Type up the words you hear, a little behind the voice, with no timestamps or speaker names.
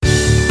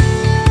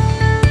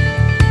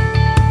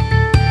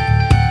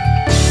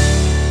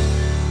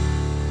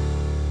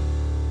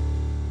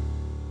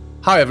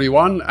Hi,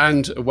 everyone,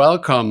 and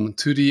welcome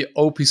to the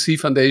OPC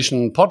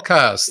Foundation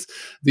podcast,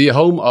 the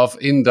home of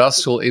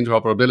industrial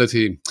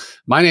interoperability.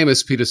 My name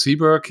is Peter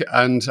Sieberg,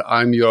 and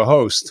I'm your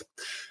host.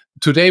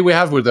 Today we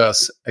have with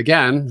us,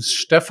 again,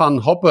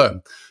 Stefan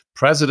Hoppe,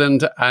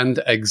 President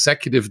and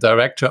Executive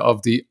Director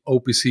of the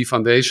OPC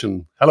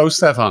Foundation. Hello,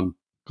 Stefan.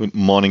 Good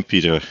morning,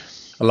 Peter.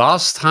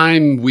 Last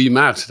time we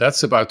met,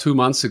 that's about 2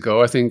 months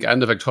ago, I think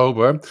end of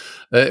October,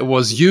 it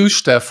was you,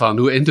 Stefan,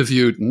 who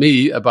interviewed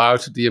me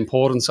about the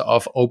importance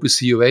of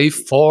OPC UA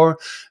for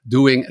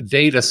doing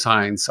data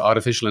science,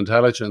 artificial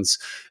intelligence.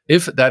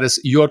 If that is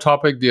your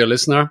topic, dear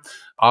listener,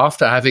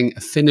 after having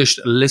finished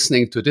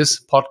listening to this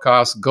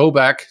podcast, go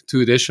back 2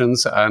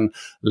 editions and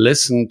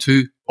listen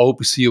to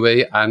OPC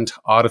UA and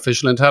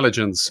artificial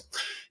intelligence.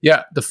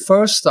 Yeah, the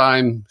first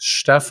time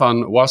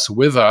Stefan was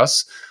with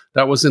us,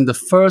 that was in the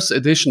first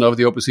edition of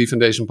the OPC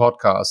Foundation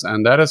podcast.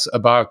 And that is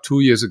about 2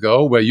 years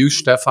ago, where you,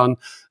 Stefan,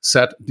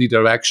 set the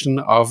direction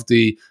of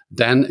the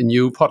then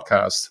new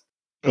podcast.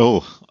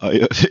 Oh,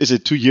 is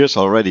it 2 years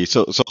already?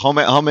 So how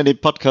many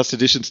podcast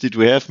editions did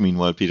we have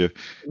meanwhile, Peter?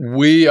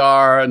 We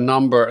are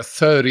number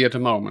 30 at the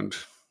moment.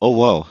 Oh,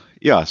 wow.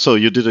 Yeah, so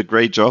you did a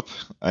great job,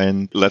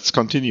 and let's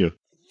continue.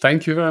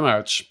 Thank you very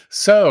much.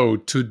 So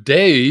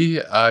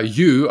today,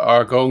 you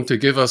are going to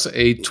give us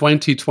a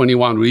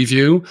 2021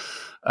 review,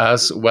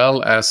 as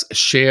well as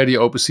share the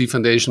OPC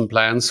Foundation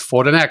plans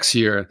for the next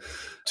year,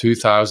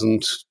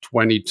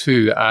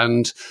 2022.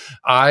 And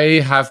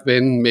I have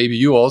been, maybe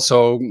you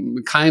also,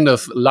 kind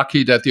of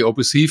lucky that the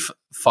OPC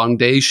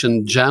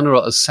Foundation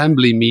General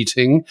Assembly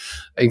meeting,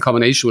 in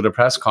combination with a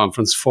press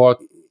conference for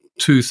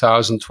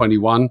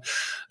 2021,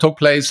 took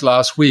place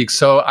last week.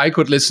 So I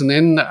could listen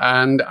in,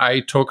 and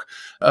I took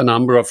a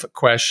number of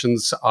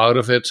questions out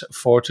of it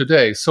for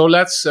today. So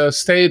let's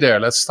stay there.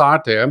 Let's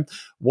start there.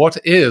 What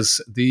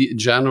is the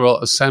General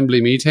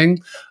Assembly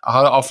meeting?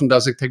 How often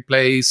does it take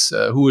place?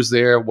 Who is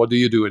there? What do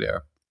you do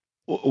there?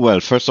 Well,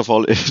 first of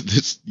all,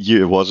 this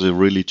year was a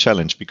really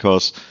challenge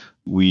because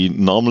we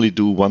normally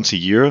do once a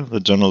year the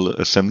General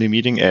Assembly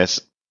meeting,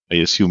 as I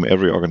assume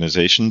every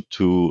organization,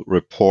 to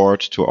report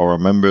to our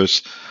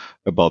members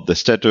about the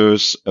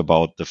status,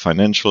 about the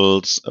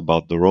financials,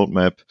 about the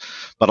roadmap,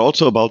 but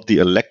also about the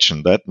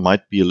election. That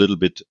might be a little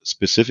bit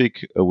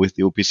specific with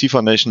the OPC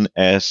Foundation,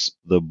 as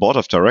the board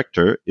of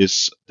director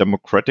is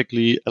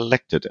democratically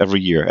elected every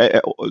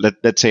year.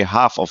 Let's say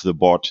half of the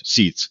board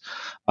seats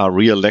are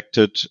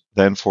re-elected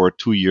then for a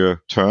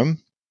 2-year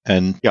term.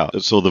 And yeah,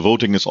 so the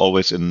voting is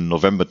always in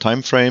November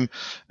timeframe,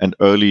 and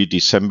early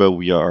December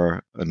we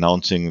are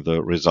announcing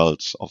the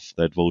results of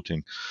that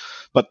voting.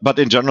 But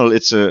in general,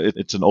 it's an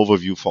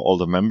overview for all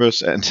the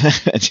members, and,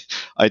 and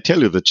I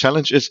tell you, the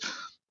challenge is,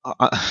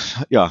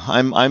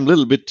 I'm a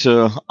little bit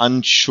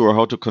unsure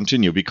how to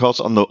continue,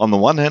 because on the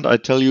one hand, I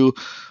tell you,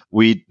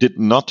 we did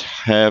not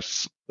have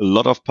a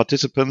lot of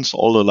participants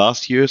all the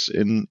last years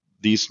in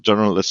these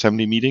General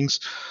Assembly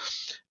meetings.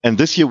 And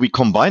this year we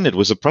combined it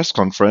with a press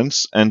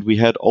conference, and we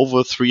had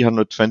over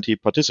 320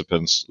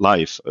 participants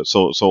live.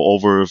 So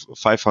over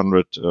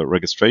 500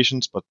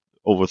 registrations, but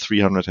over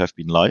 300 have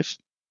been live.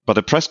 But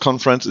a press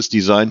conference is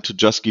designed to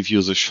just give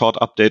you the short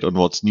update on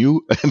what's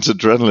new, and the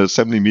General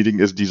Assembly meeting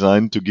is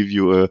designed to give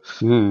you a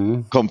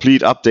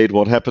complete update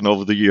what happened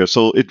over the year.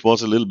 So it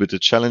was a little bit a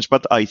challenge,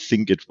 but I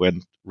think it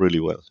went really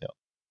well. Yeah.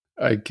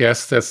 I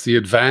guess that's the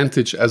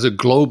advantage as a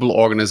global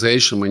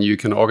organization when you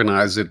can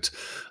organize it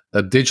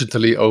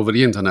digitally over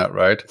the internet,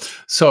 right?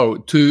 So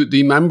to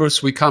the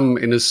members, we come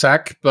in a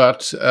sec,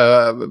 but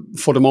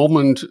for the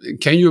moment,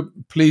 can you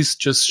please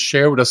just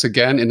share with us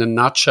again in a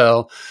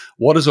nutshell,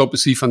 what is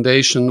OPC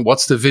Foundation?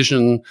 What's the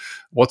vision?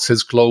 What's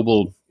its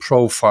global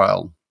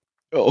profile?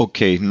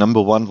 Okay,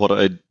 number one, what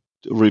I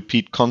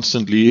repeat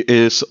constantly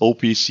is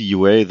OPC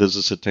UA. This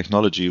is a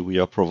technology we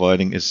are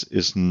providing,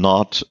 is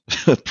not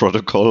a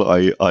protocol.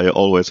 I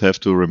always have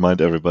to remind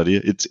everybody.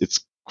 It's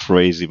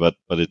crazy, but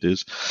it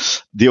is.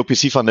 The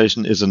OPC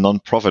Foundation is a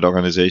non-profit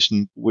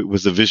organization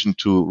with a vision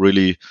to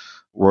really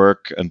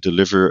work and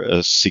deliver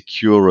a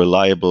secure,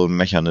 reliable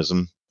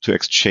mechanism to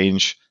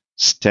exchange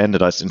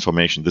standardized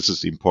information. This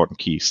is the important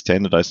key.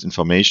 Standardized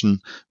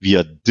information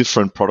via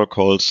different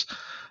protocols,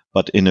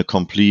 but in a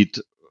complete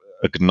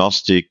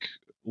agnostic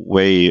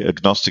way,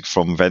 agnostic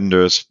from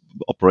vendors,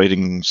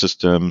 operating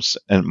systems,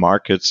 and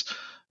markets,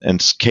 and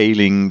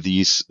scaling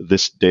this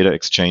data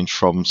exchange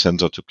from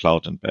sensor to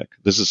cloud and back.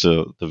 This is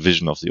the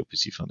vision of the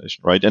OPC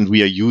Foundation, right? And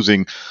we are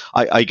using,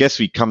 I guess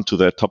we come to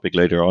that topic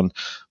later on,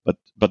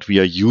 but we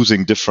are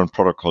using different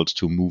protocols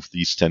to move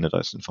these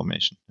standardized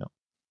information. Yeah.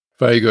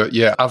 Very good.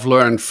 Yeah, I've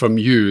learned from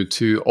you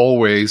to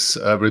always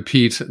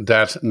repeat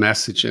that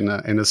message in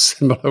a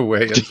similar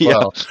way as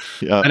well.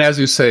 Yeah. And as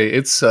you say,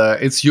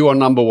 it's your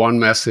number one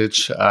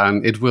message,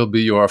 and it will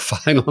be your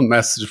final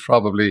message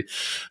probably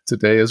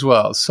today as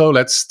well. So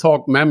let's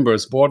talk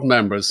members, board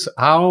members.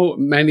 How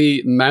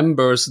many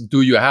members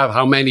do you have?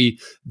 How many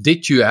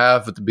did you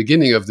have at the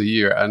beginning of the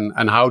year,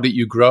 and how did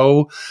you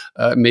grow?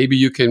 Maybe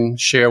you can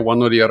share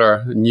one or the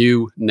other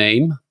new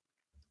name.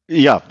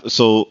 Yeah.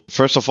 So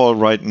first of all,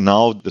 right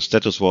now the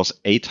status was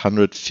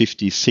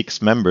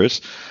 856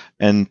 members.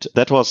 And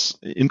that was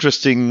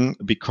interesting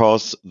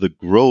because the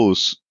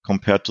growth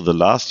compared to the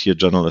last year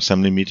General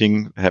Assembly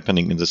meeting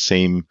happening in the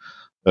same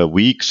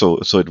week. So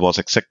it was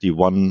exactly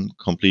one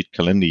complete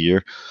calendar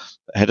year,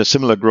 had a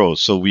similar growth.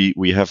 So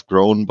we have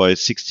grown by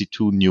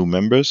 62 new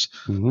members.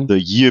 Mm-hmm.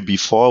 The year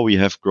before we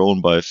have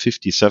grown by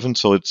 57.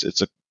 So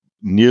it's a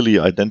nearly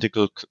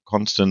identical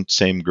constant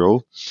same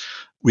growth.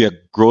 We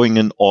are growing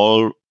in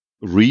all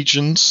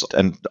regions,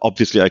 and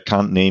obviously I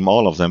can't name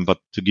all of them, but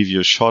to give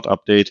you a short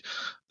update,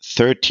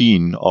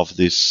 13 of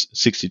these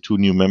 62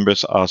 new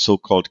members are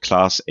so-called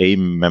Class A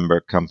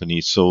member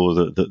companies, so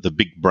the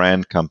big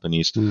brand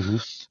companies. Mm-hmm.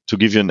 To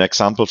give you an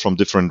example from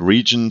different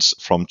regions,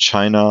 from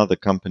China, the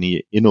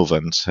company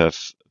Innovance have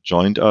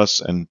joined us,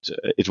 and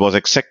it was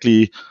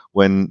exactly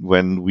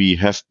when we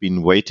have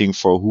been waiting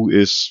for who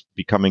is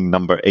becoming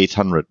member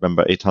 800.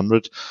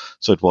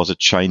 So it was a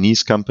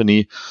Chinese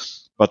company.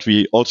 But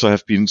we also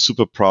have been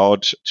super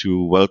proud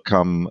to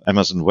welcome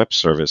Amazon Web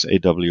Service,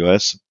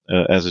 AWS,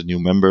 as a new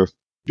member,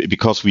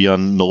 because we are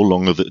no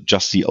longer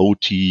just the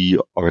OT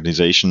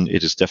organization.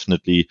 It is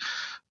definitely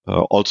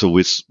also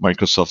with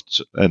Microsoft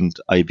and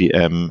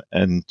IBM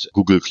and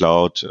Google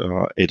Cloud.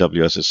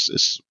 AWS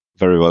is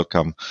very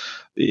welcome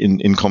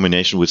in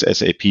combination with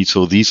SAP.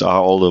 So these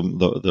are all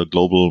the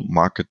global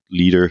market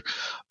leader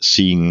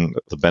seeing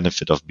the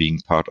benefit of being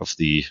part of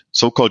the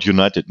so-called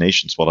United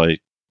Nations, what I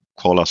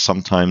call us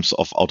sometimes,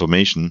 of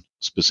automation,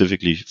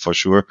 specifically for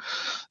sure,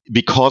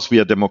 because we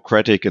are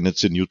democratic and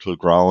it's a neutral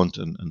ground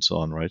and so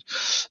on, right?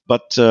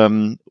 But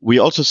we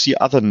also see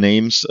other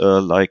names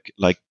like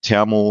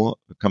Thermo,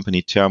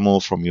 company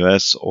Thermo from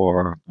US,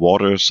 or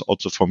Waters,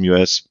 also from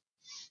US,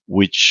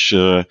 which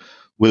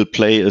will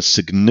play a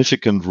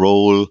significant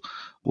role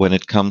when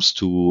it comes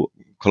to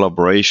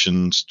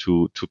collaborations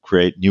to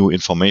create new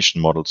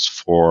information models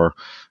for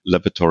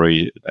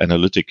laboratory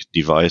analytic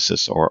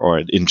devices or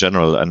in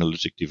general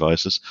analytic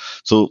devices.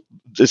 So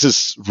this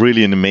is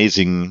really an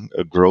amazing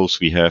growth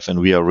we have,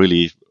 and we are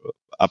really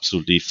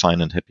absolutely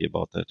fine and happy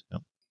about that. Yeah.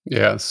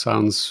 Yeah,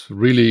 sounds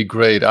really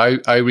great.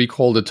 I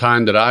recall the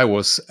time that I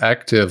was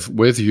active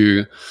with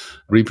you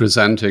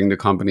representing the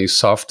company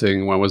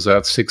Softing. When was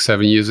that?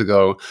 6-7 years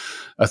ago.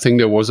 I think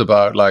there was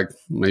about like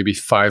maybe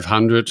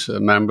 500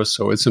 members.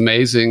 So it's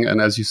amazing.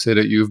 And as you said,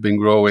 that you've been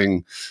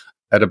growing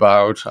at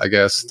about, I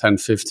guess,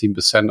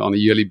 10-15% on a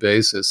yearly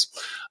basis.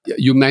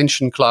 You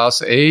mentioned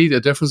Class A, the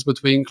difference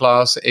between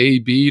Class A,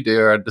 B,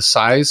 they're the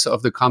size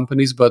of the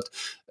companies, but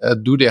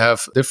do they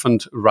have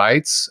different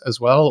rights as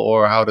well,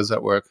 or how does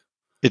that work?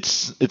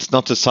 It's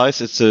not the size;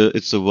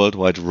 it's a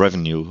worldwide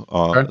revenue.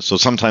 Okay. So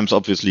sometimes,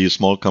 obviously, a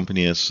small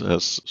company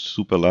has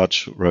super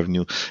large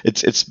revenue.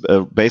 It's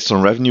based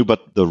on revenue,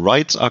 but the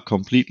rights are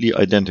completely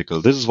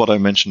identical. This is what I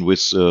mentioned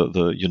with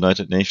the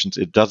United Nations.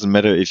 It doesn't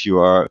matter if you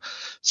are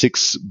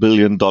 $6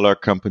 billion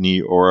company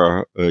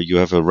or you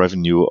have a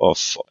revenue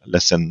of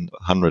less than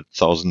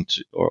 100,000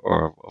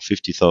 or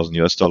 50,000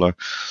 US dollar.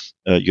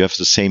 You have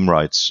the same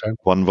rights. Okay.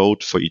 One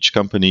vote for each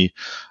company,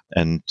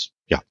 and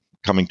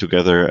coming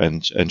together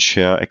and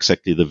share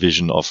exactly the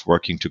vision of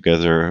working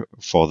together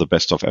for the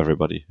best of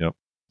everybody. Yeah.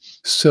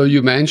 So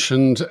you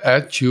mentioned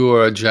at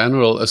your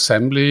General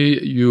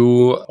Assembly,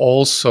 you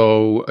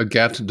also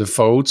get the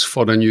votes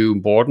for the new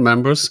board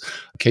members.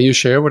 Can you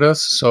share with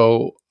us?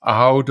 So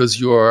how does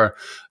your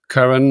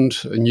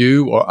current,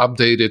 new or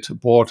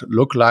updated board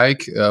look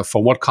like?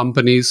 From what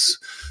companies,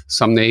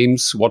 some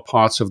names, what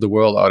parts of the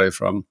world are they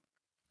from?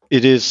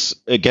 It is,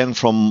 again,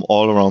 from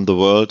all around the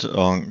world.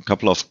 A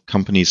couple of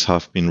companies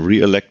have been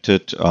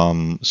re-elected.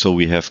 So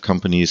we have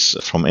companies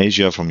from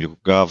Asia, from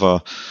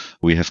Yokogawa.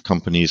 We have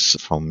companies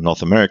from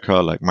North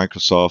America, like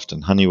Microsoft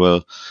and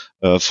Honeywell.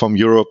 From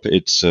Europe,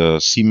 it's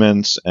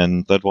Siemens.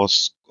 And that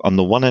was, on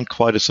the one hand,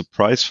 quite a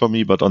surprise for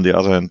me. But on the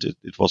other hand,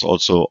 it was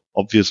also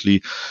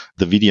obviously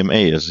the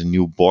VDMA as a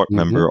new board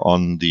member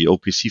on the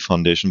OPC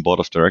Foundation Board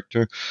of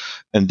Director.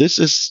 And this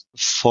is,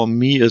 for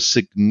me, a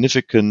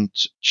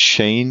significant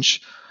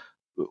change,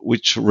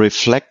 which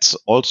reflects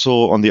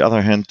also, on the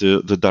other hand,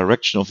 the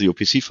direction of the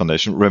OPC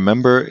Foundation.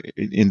 Remember,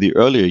 in the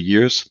earlier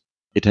years,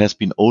 it has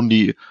been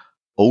only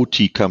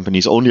OT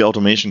companies, only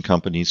automation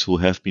companies who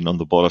have been on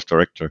the board of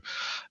director.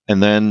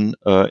 And then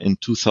in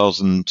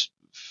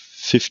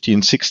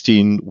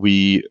 2015-16,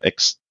 we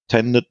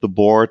extended the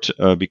board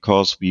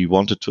because we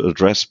wanted to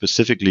address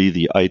specifically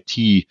the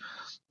IT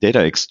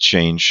data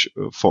exchange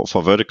for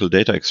vertical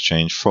data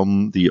exchange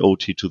from the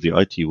OT to the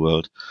IT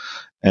world.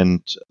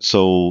 And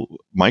so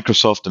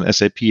Microsoft and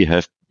SAP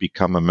have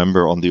become a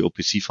member on the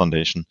OPC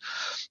Foundation.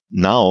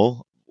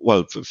 Now,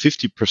 well,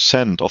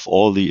 50% of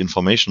all the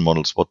information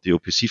models, what the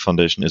OPC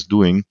Foundation is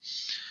doing,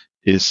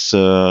 is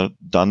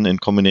done in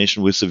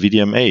combination with the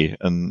VDMA.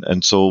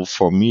 And so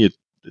for me, it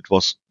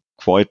was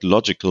quite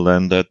logical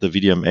then that the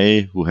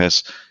VDMA, who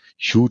has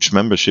huge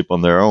membership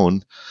on their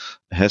own,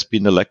 has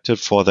been elected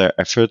for their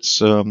efforts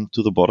to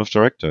the board of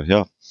director.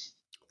 Yeah.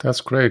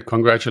 That's great.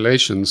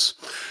 Congratulations.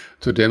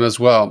 to them as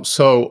well.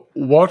 So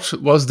what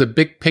was the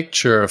big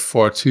picture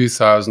for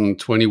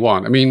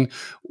 2021? I mean,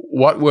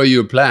 what were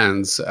your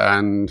plans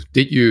and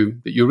did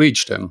you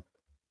reach them?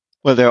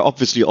 Well, there are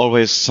obviously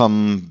always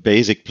some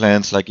basic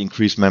plans like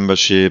increase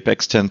membership,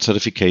 extend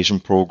certification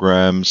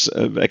programs,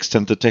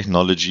 extend the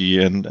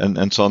technology,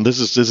 and so on. This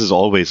is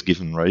always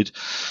given, right?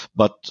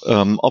 But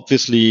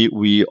obviously,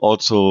 we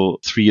also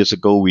 3 years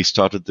ago we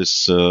started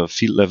this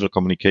field level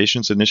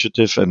communications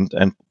initiative,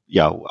 and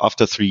yeah,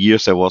 after 3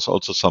 years there was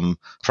also some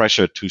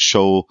pressure to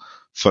show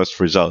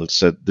first results.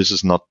 That this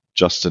is not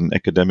just an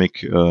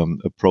academic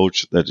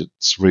approach; that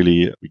it's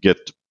really we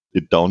get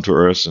it down to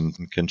earth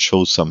and can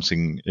show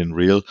something in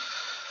real.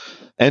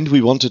 And we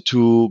wanted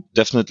to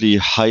definitely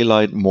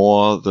highlight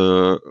more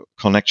the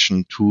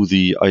connection to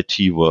the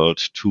IT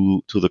world,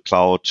 to the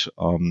cloud.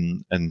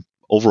 And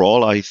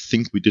overall, I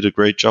think we did a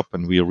great job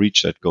and we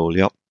reached that goal.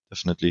 Yeah,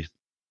 definitely.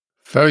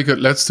 Very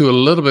good. Let's do a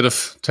little bit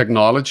of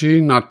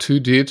technology, not too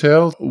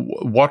detailed.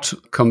 What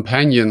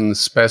companion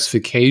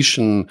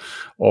specification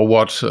or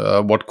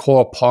what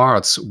core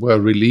parts were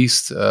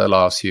released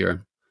last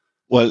year?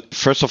 Well,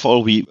 first of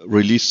all, we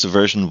released the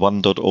version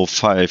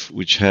 1.05,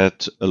 which had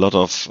a lot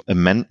of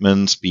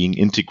amendments being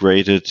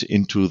integrated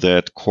into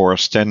that core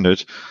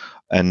standard.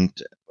 And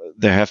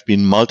there have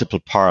been multiple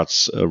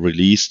parts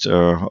released,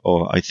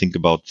 or I think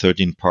about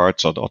 13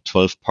 parts or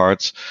 12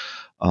 parts.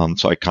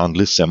 So I can't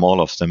list them all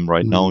of them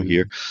right now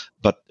here.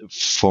 But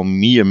for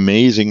me,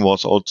 amazing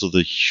was also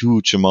the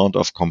huge amount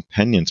of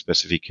companion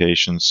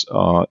specifications.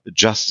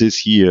 Just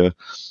this year,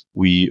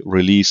 we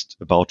released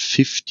about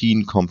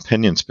 15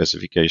 companion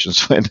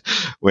specifications.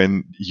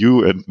 When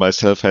you and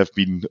myself have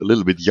been a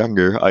little bit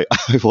younger, I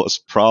was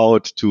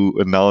proud to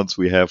announce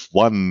we have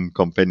one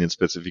companion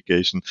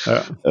specification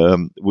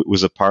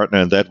with a partner,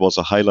 and that was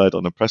a highlight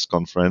on a press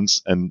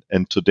conference. And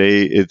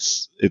today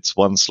it's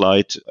one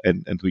slide,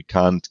 and we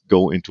can't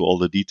go into all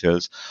the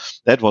details.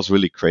 That was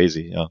really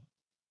crazy. Yeah.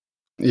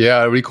 Yeah,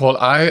 I recall.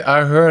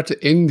 I heard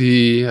in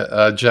the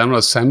General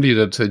Assembly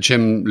that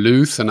Jim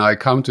Luth, and I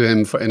come to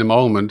him in a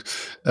moment,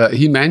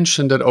 he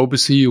mentioned that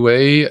OPC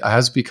UA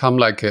has become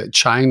like a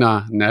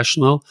China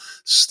national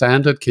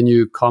standard. Can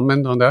you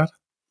comment on that?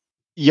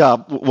 Yeah,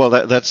 well,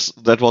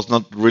 that was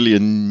not really a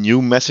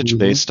new message. Mm-hmm.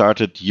 They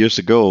started years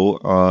ago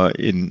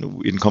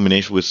in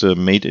combination with the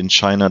Made in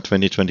China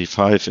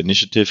 2025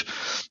 initiative.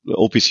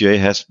 OPC UA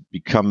has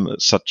become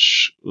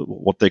such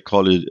what they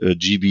call a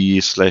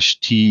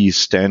GB/T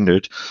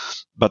standard.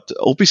 But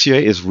OPC UA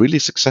is really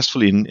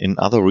successful in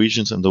other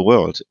regions in the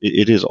world.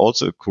 It is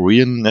also a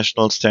Korean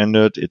national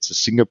standard. It's a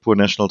Singapore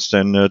national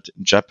standard,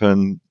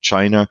 Japan,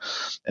 China.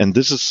 And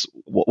this is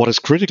what is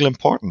critically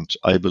important,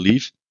 I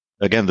believe.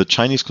 Again, the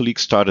Chinese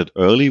colleagues started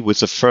early with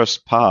the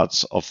first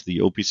parts of the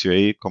OPC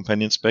UA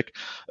companion spec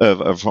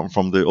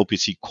from the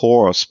OPC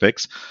core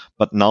specs.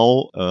 But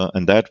now,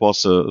 and that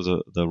was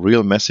the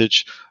real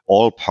message,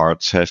 all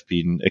parts have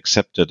been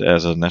accepted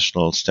as a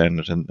national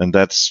standard. And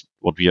that's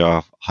what we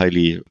are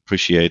highly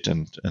appreciate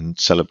and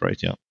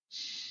celebrate. Yeah.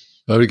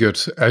 Very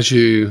good. As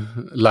you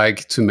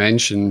like to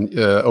mention,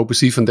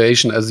 OPC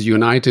Foundation as the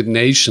United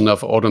Nation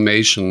of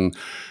automation,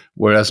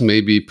 whereas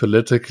maybe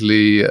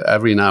politically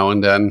every now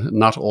and then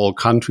not all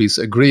countries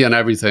agree on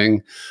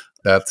everything.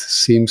 That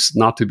seems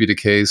not to be the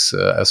case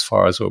as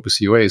far as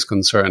OPC UA is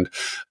concerned.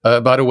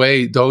 By the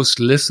way, those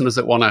listeners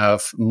that want to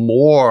have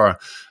more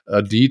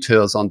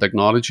details on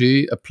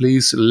technology,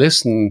 please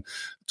listen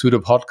to the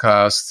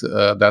podcast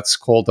that's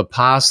called The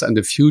Past and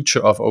the Future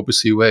of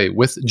OPC UA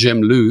with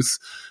Jim Luth.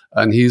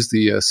 And he's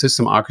the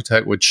system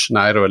architect with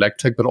Schneider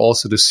Electric, but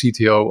also the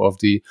CTO of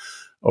the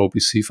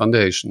OPC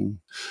Foundation.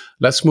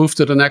 Let's move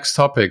to the next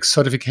topic,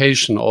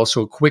 certification.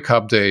 Also a quick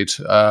update.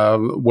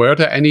 Were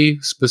there any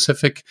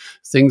specific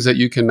things that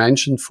you can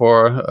mention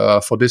for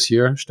this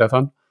year,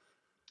 Stefan?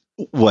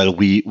 Well,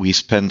 we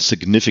spent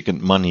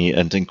significant money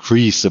and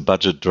increased the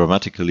budget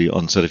dramatically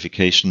on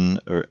certification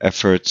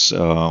efforts.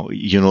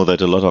 You know that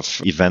a lot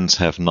of events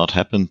have not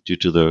happened due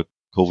to the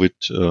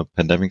COVID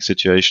pandemic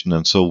situation.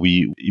 And so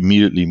we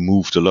immediately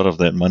moved a lot of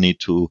that money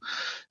to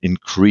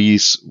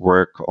increase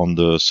work on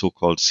the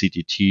so-called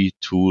CTT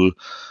tool.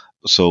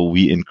 So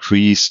we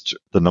increased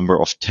the number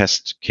of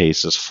test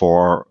cases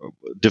for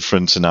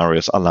different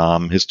scenarios,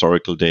 alarm,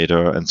 historical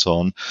data, and so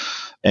on.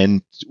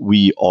 And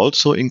we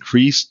also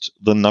increased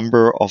the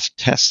number of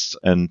tests.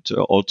 And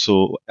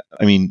also,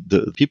 I mean,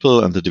 the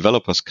people and the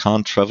developers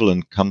can't travel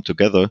and come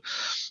together.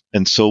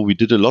 And so we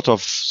did a lot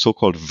of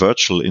so-called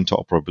virtual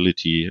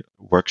interoperability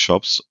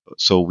workshops.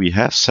 So we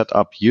have set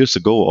up years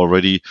ago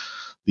already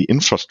the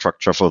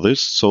infrastructure for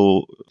this.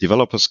 So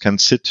developers can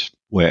sit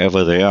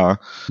wherever they are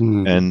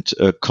and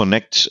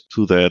connect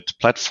to that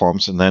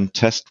platforms and then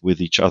test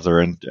with each other.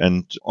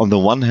 And on the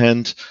one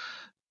hand,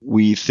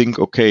 we think,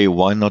 okay,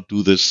 why not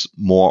do this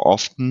more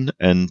often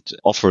and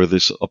offer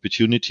this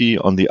opportunity?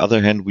 On the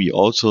other hand, we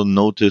also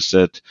notice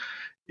that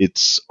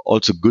it's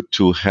also good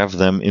to have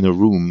them in a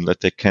room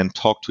that they can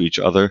talk to each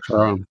other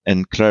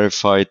and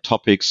clarify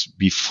topics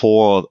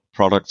before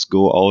products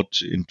go out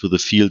into the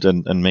field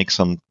and make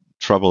some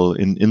trouble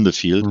in the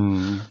field.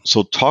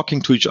 So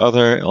talking to each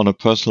other on a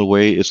personal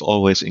way is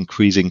always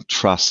increasing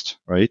trust,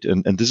 right?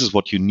 And this is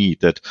what you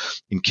need, that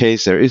in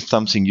case there is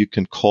something, you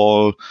can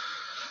call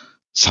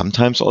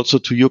sometimes also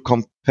to your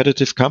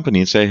competitive company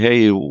and say,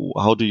 hey,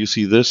 how do you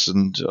see this?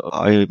 And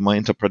my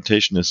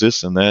interpretation is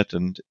this and that.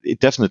 And it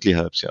definitely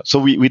helps. Yeah. So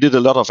we did a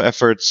lot of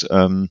efforts.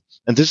 And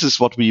this is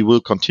what we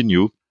will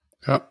continue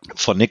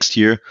for next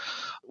year.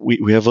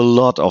 We have a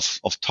lot of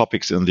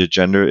topics in the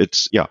agenda.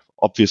 It's,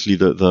 obviously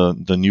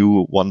the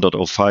new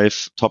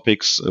 1.05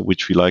 topics,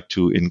 which we like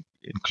to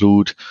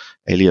include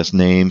alias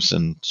names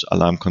and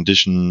alarm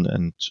condition.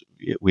 And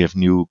we have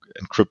new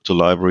encrypto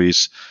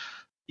libraries.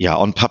 Yeah,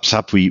 on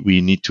PubSub,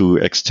 we need to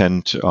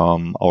extend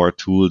our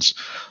tools.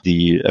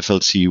 The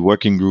FLC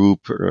working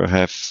group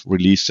have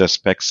released their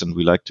specs, and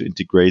we like to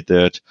integrate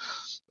that.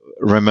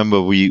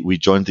 Remember, we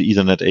joined the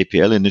Ethernet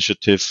APL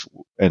initiative,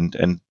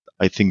 and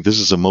I think this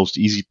is the most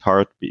easy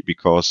part,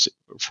 because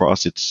for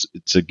us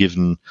it's a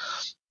given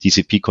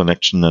TCP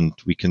connection, and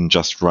we can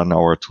just run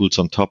our tools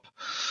on top.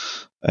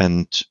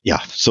 And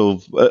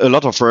so a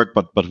lot of work,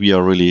 but we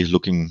are really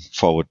looking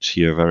forward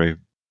here, very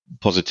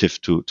positive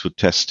to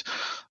test.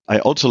 I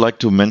also like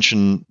to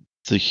mention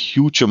the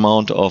huge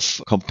amount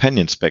of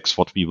companion specs,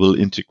 what we will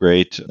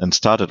integrate and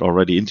started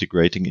already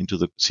integrating into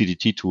the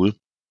CDT tool,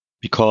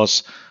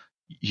 because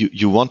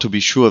you want to be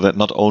sure that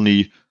not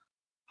only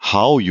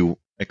how you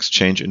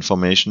exchange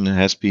information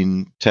has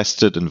been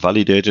tested and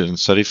validated and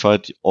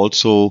certified,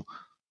 also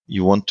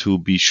you want to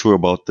be sure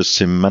about the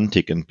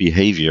semantic and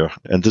behavior.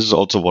 And this is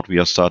also what we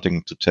are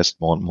starting to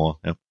test more and more.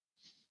 Yeah.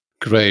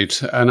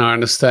 Great. And I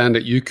understand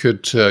that you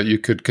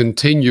could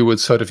continue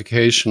with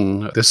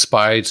certification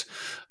despite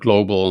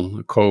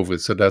global COVID.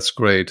 So that's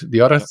great.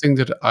 The other thing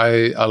that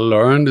I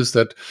learned is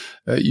that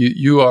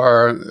you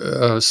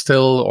are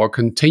still or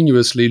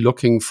continuously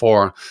looking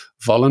for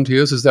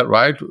volunteers. Is that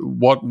right?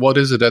 What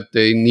is it that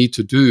they need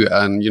to do?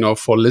 And,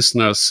 for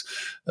listeners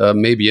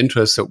maybe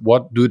interested,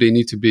 what do they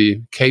need to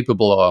be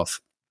capable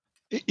of?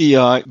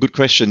 Yeah, good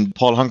question.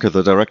 Paul Hanke,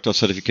 the Director of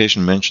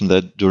Certification, mentioned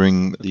that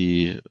during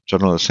the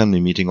General Assembly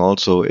meeting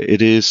also.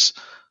 It is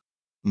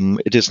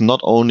not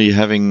only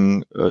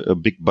having a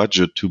big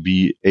budget to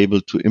be able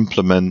to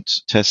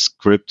implement test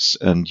scripts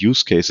and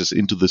use cases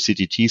into the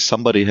CDT.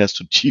 Somebody has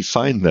to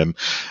define them.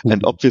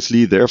 And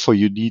obviously, therefore,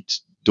 you need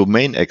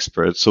domain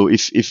experts. So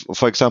if,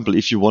 for example,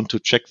 if you want to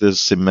check the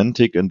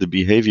semantic and the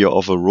behavior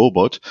of a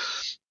robot,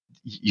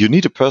 you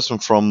need a person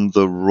from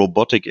the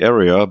robotic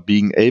area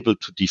being able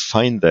to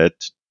define that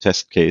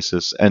test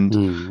cases.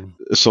 And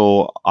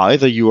so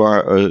either you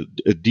are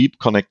a deep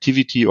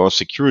connectivity or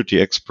security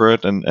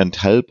expert and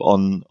help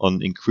on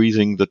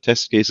increasing the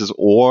test cases,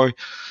 or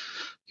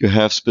you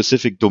have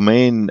specific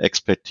domain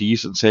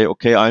expertise and say,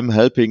 okay, I'm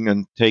helping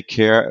and take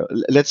care.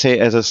 Let's say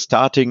as a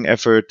starting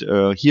effort,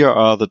 here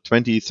are the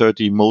 20,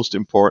 30 most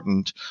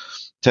important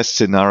test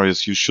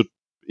scenarios you should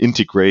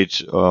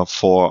integrate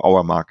for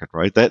our market,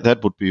 right?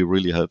 That would be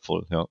really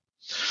helpful. Yeah.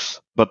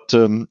 But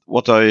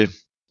what I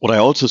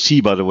also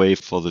see, by the way,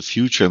 for the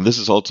future, and this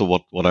is also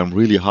what I'm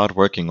really hard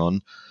working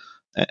on,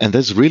 and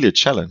that's really a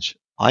challenge.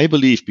 I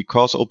believe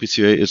because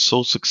OPCUA is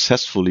so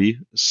successfully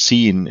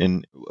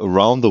seen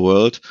around the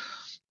world,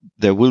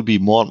 there will be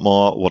more and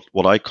more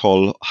what I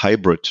call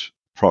hybrid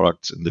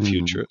products in the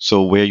future.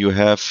 So where you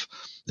have,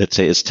 let's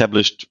say,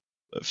 established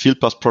field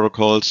bus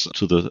protocols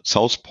to the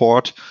south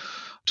port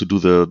to do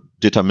the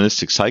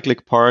deterministic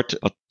cyclic part.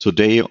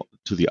 Today,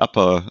 to the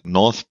upper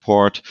north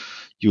port,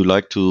 you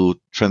like to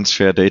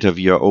transfer data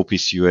via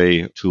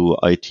OPCUA to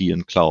IT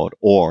and cloud.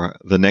 Or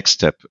the next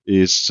step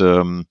is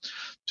to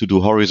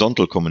do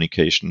horizontal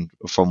communication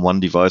from one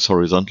device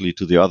horizontally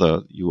to the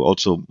other. You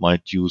also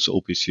might use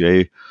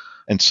OPCUA.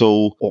 And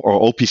so,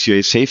 or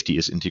OPCUA safety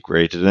is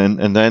integrated.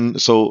 And then,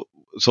 so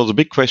the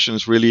big question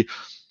is really,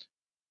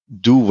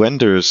 do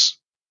vendors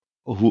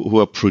who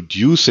are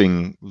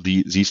producing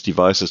these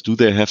devices, do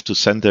they have to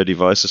send their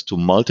devices to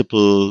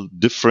multiple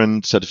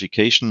different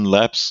certification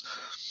labs,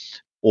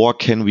 or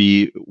can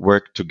we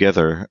work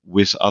together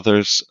with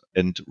others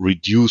and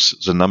reduce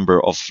the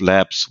number of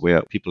labs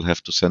where people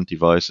have to send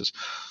devices?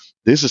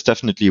 This is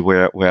definitely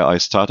where I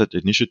started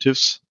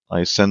initiatives.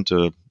 I sent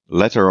a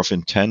letter of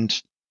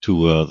intent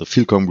to the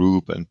Philcom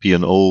Group and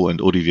P&O and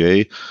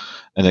ODVA,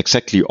 and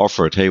exactly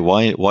offered, hey,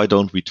 why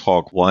don't we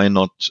talk? Why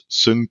not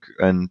sync?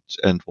 And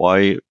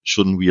why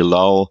shouldn't we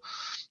allow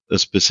a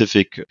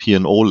specific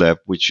P&O lab,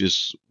 which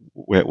is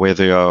where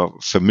they are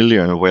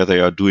familiar and where they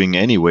are doing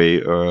anyway,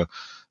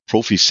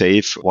 Profi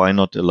Safe? Why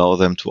not allow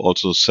them to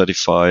also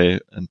certify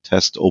and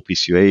test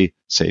OPCUA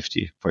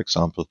safety, for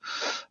example,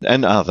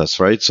 and others,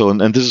 right? So,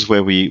 and this is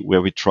where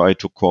we try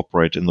to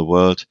cooperate in the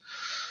world.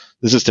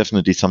 This is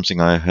definitely something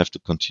I have to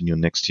continue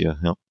next year.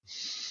 Yeah.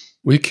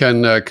 We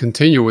can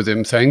continue with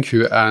him, thank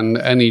you. And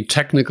any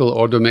technical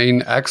or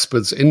domain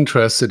experts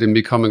interested in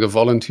becoming a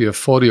volunteer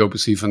for the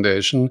OPC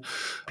Foundation,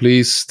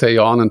 please stay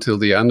on until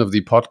the end of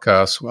the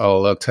podcast.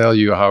 I'll tell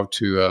you how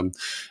to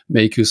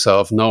make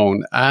yourself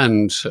known.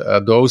 And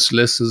those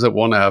listeners that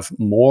want to have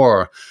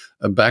more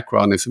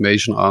background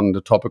information on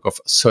the topic of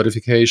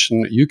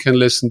certification, you can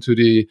listen to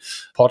the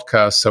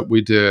podcast that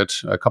we did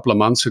a couple of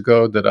months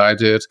ago that I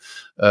did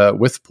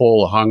with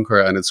Paul Hunker,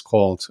 and it's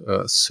called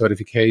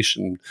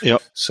Certification.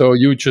 Yep. So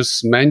you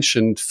just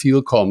mentioned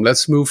FieldComm.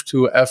 Let's move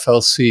to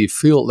FLC,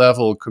 field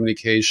level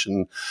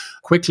communication.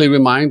 Quickly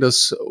remind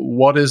us,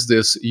 what is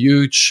this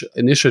huge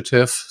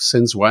initiative,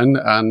 since when,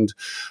 and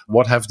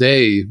what have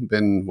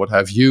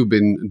you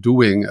been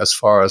doing as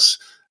far as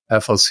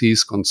FLC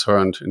is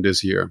concerned in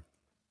this year?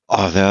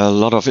 There are a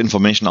lot of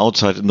information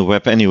outside in the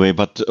web anyway,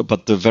 but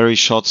the very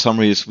short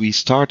summary is we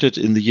started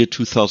in the year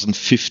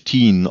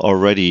 2015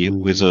 already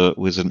with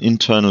an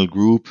internal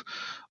group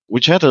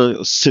which had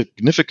a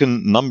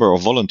significant number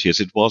of volunteers.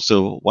 It was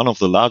one of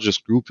the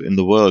largest group in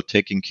the world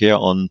taking care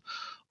on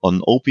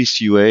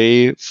OPC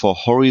UA for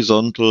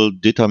horizontal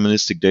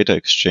deterministic data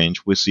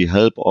exchange with the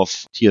help of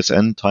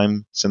TSN,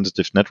 time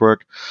sensitive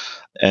network.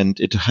 And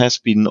it has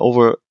been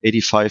over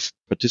 85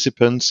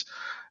 participants.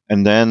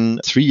 And then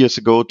 3 years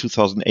ago,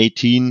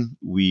 2018,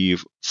 we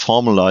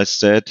formalized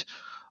that.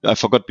 I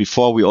forgot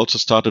before, we also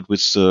started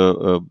with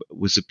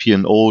the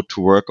P&O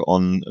to work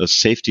on a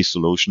safety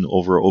solution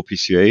over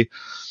OPCUA.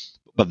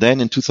 But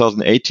then in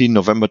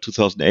November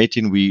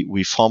 2018,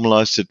 we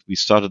formalized it. We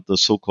started the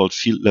so-called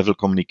field level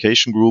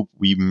communication group.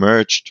 We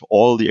merged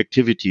all the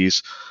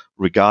activities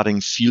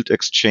regarding field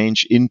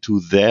exchange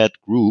into that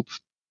group,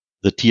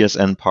 the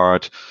TSN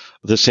part,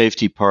 the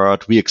safety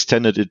part. We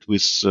extended it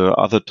with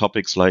other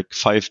topics like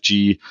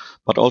 5G,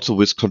 but also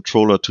with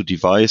controller to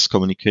device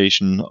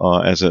communication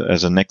as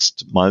a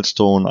next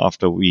milestone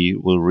after we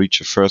will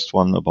reach a first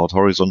one about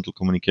horizontal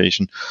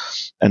communication.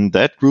 And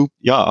that group,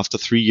 after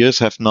 3 years,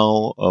 have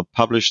now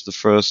published the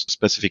first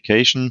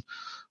specification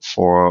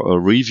for a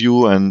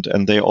review, and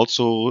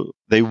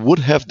they would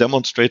have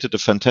demonstrated a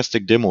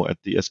fantastic demo at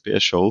the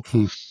SPS show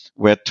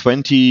where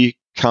 20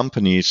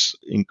 companies,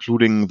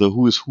 including the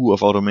who is who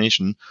of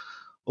automation,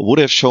 would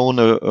have shown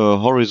a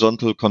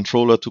horizontal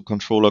controller to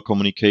controller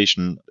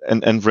communication.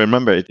 And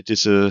remember, it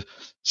is a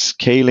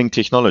scaling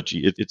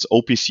technology. It's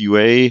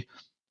OPC-UA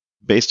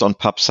based on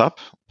PubSub,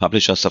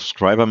 publisher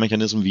subscriber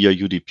mechanism via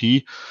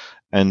UDP.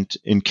 And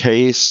in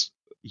case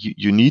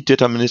you need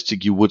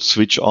deterministic, you would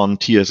switch on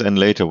TSN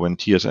later when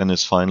TSN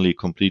is finally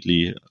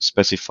completely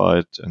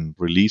specified and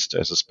released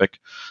as a spec.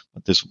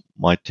 But this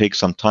might take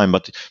some time.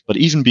 But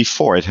even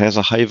before, it has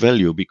a high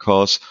value,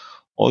 because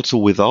also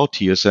without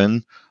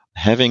TSN,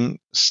 having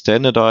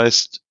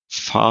standardized,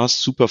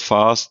 super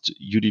fast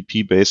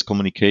UDP-based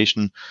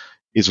communication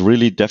is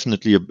really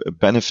definitely a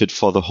benefit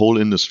for the whole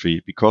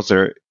industry, because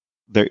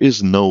there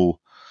is no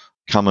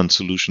common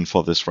solution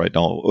for this right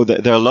now.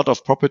 There are a lot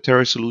of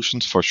proprietary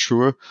solutions for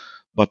sure,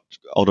 but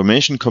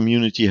automation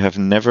community have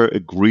never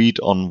agreed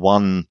on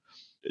one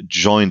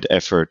joint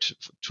effort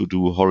to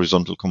do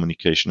horizontal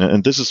communication.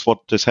 And this is what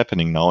is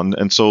happening now.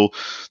 And so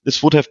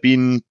this would have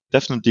been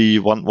definitely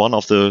one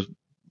of the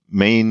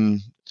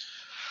main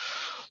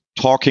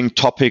talking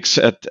topics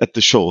at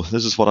the show.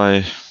 This is what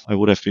I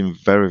would have been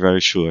very, very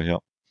sure. Yeah.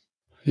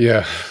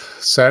 Yeah.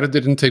 Sad it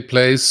didn't take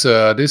place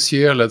this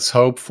year. Let's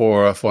hope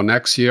for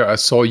next year. I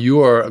saw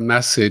your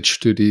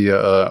message to the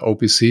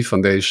OPC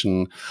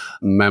Foundation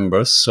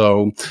members.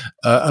 So,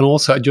 and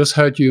also I just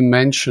heard you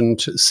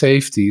mentioned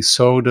safety.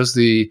 So does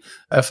the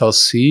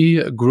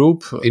FLC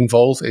group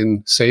involve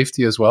in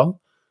safety as well?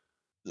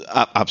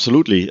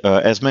 Absolutely.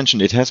 As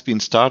mentioned, it has been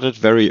started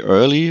very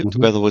early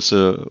together with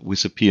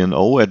a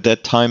P&O. At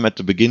that time, at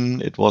the beginning,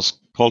 it was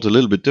called a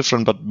little bit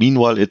different, but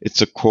meanwhile,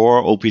 it's a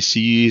core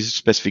OPC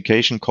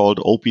specification called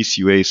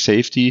OPC-UA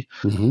Safety.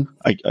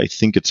 I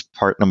think it's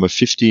part number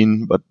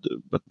 15, but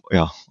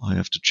yeah, I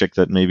have to check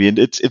that maybe. And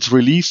it's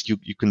released.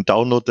 You can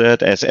download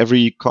that as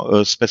every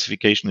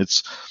specification.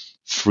 It's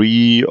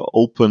free,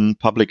 open,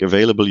 public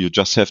available. You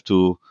just have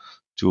to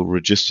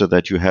register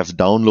that you have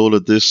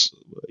downloaded this.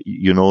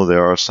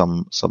 There are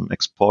some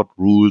export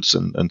rules,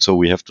 and so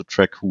we have to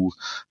track who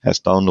has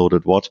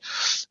downloaded what,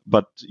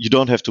 but you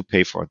don't have to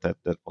pay for it.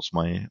 That was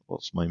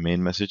my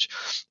main message.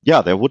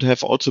 Yeah, there would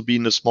have also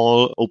been a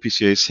small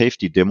OPC-UA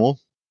safety demo.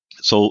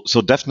 So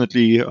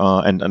definitely,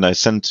 and I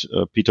sent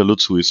Peter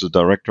Lutz, who is the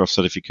director of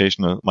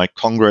certification, my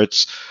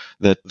congrats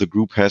that the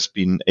group has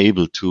been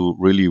able to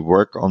really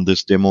work on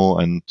this demo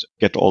and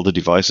get all the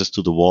devices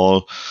to the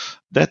wall.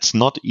 That's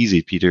not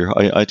easy, Peter.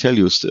 I tell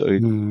you,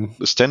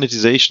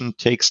 standardization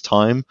takes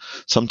time.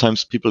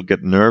 Sometimes people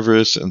get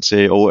nervous and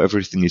say, "Oh,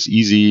 everything is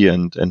easy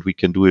and we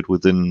can do it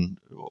within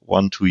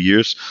 1-2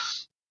 years."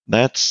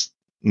 That's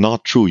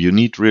not true. You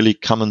need really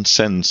common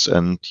sense,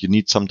 and you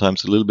need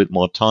sometimes a little bit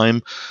more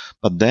time,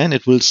 but then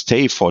it will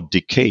stay for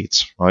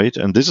decades, right?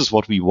 And this is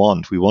what we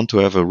want. We want to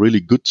have a really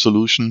good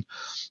solution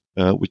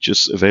which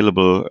is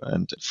available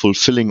and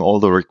fulfilling all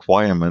the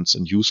requirements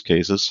and use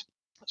cases.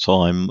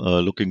 So I'm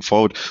looking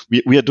forward.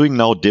 We are doing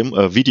now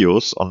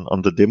videos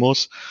on the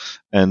demos,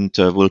 and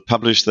we'll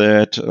publish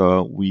that.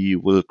 We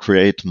will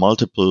create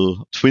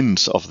multiple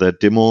twins of that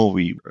demo.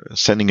 We are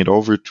sending it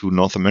over to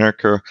North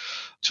America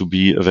to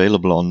be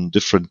available on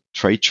different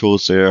trade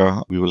shows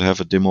there. We will have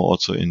a demo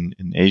also in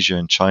Asia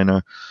and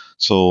China.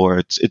 So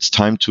it's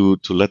time to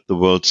let the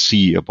world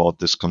see about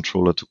this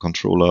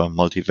controller-to-controller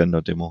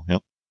multi-vendor demo. Yeah.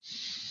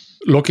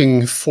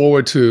 Looking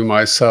forward to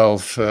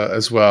myself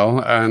as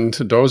well. And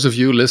those of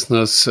you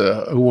listeners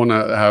who want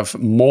to have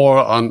more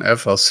on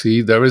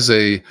FLC, there is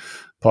a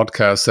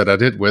podcast that I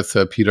did with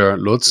Peter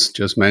Lutz,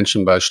 just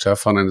mentioned by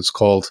Stefan, and it's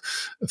called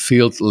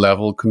Field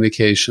Level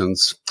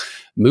Communications.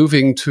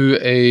 Moving to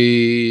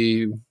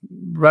a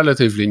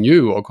relatively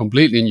new or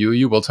completely new,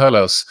 you will tell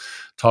us,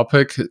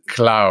 topic,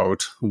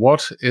 cloud.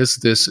 What is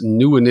this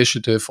new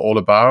initiative all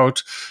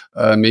about?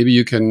 Maybe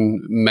you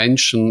can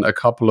mention a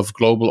couple of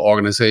global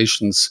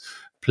organizations,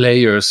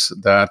 players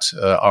that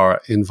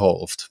are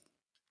involved.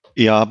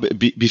 Yeah,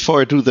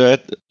 before I do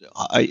that,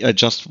 I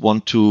just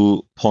want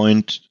to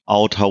point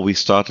out how we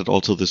started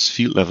also this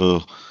field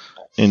level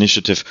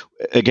initiative.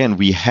 Again,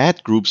 we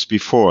had groups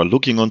before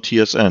looking on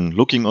TSN,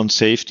 looking on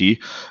safety,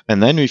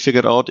 and then we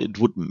figured out it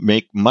would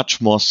make much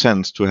more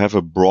sense to have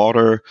a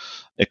broader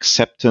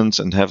acceptance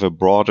and have a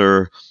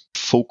broader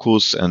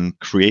focus and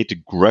create a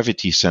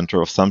gravity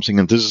center of something.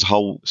 And this is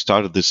how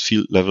started this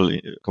field level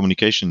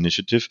communication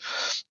initiative.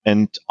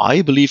 And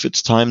I believe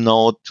it's time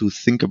now to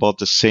think about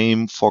the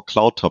same for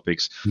cloud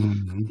topics.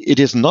 Mm-hmm. It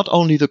is not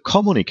only the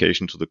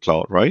communication to the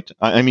cloud, right?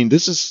 I mean,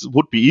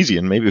 would be easy,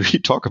 and maybe we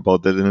talk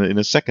about that in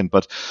a second.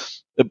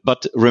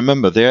 But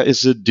remember, there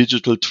is a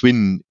digital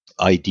twin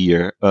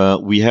idea.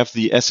 We have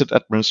the asset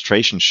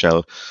administration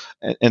shell.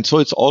 And so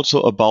it's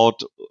also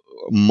about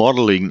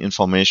modeling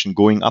information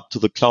going up to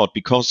the cloud,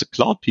 because the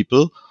cloud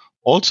people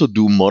also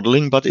do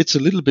modeling, but it's a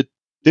little bit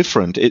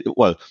different.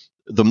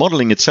 The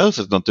modeling itself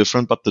is not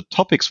different, but the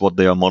topics what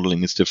they are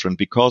modeling is different,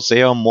 because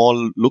they are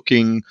more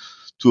looking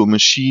to a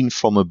machine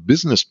from a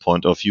business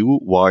point of view,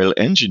 while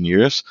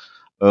engineers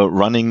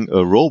running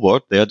a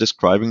robot, they are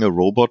describing a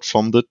robot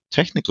from the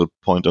technical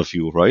point of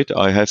view, right?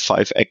 I have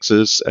 5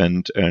 axes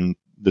and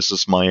this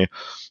is my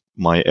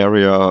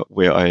area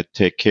where I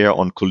take care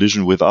on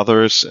collision with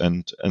others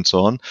and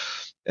so on.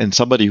 And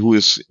somebody who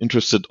is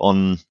interested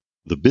on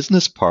the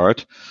business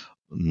part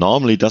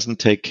normally doesn't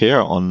take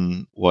care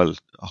on,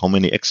 how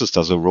many axes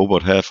does a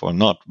robot have or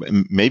not?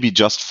 Maybe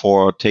just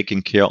for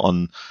taking care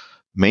on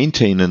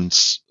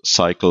maintenance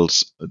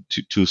cycles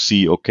to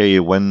see, okay,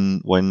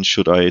 when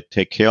should I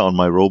take care on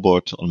my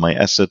robot, on my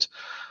asset?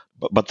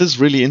 But this is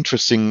really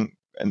interesting.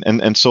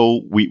 And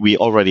so we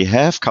already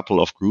have a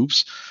couple of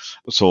groups.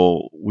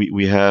 So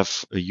we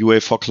have a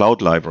UA for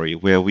Cloud library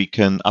where we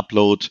can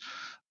upload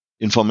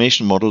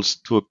information models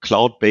to a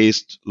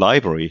cloud-based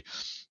library,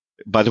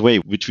 by the way,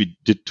 which we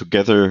did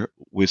together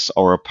with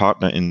our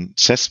partner in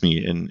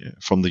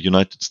SESMI from the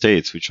United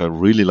States, which I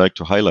really like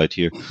to highlight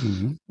here.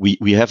 Mm-hmm.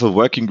 We have a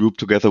working group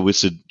together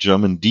with the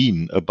German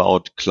dean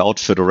about cloud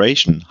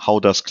federation. How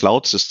does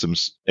cloud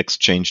systems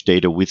exchange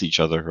data with each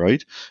other,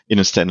 right? In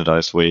a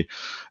standardized way.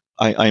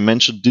 I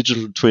mentioned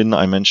digital twin,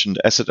 I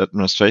mentioned asset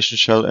administration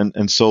shell,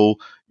 and so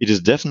it is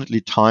definitely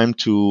time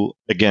to,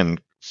 again,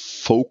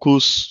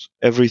 focus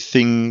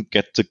everything,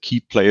 get the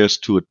key players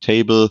to a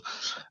table,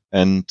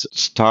 and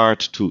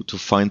start to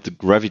find the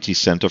gravity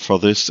center for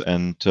this.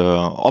 And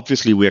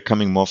obviously, we are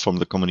coming more from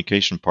the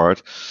communication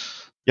part.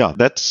 Yeah,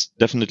 that's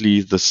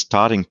definitely the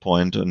starting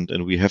point,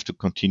 and we have to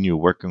continue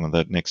working on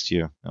that next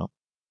year. Yeah.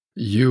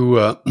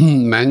 You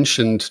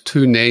mentioned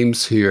 2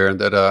 names here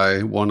that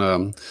I want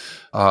to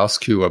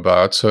ask you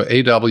about. So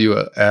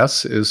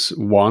AWS is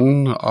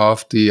one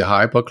of the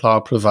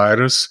hypercloud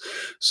providers.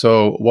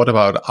 So what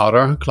about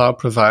other cloud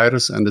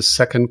providers? And the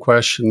second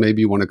question,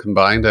 maybe you want to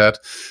combine that.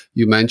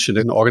 You mentioned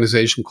an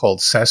organization called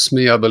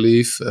SESMI, I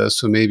believe.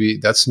 So maybe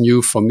that's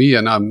new for me,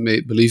 and I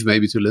believe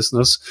maybe to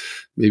listeners.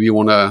 Maybe you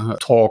want to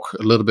talk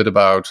a little bit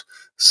about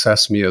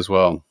SESMI as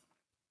well.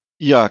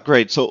 Yeah,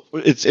 great. So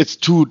it's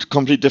 2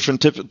 completely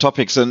different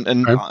topics, and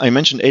okay. I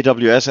mentioned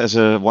AWS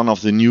as one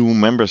of the new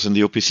members in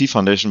the OPC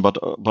Foundation,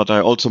 but I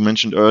also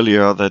mentioned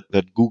earlier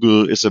that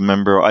Google is a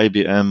member,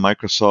 IBM,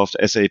 Microsoft,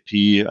 SAP,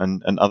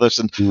 and others.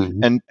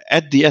 And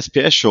at the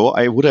SPS show,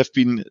 I would have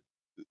been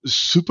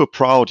super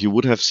proud. You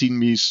would have seen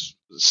me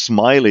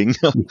smiling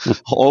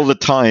all the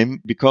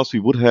time, because we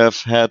would have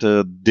had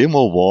a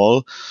demo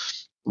wall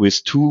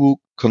with 2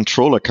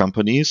 controller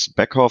companies,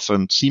 Beckhoff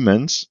and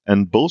Siemens,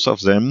 and both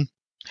of them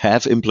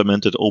have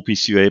implemented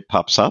OPC-UA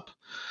PubSub,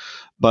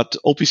 but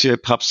OPC-UA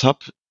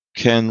PubSub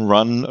can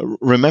run.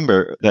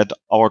 Remember that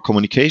our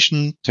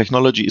communication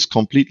technology is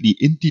completely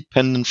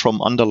independent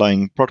from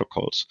underlying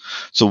protocols.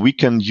 So we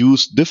can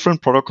use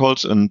different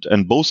protocols,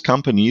 and both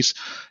companies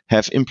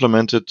have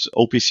implemented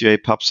OPC-UA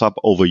PubSub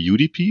over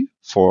UDP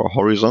for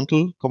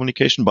horizontal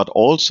communication, but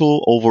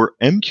also over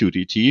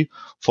MQTT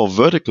for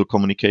vertical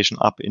communication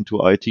up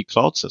into IT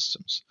cloud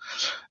systems.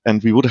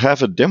 And we would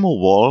have a demo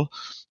wall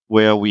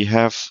where we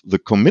have the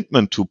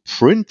commitment to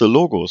print the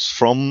logos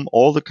from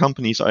all the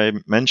companies I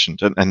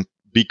mentioned. And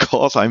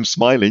because I'm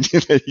smiling.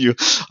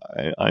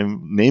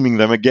 I'm naming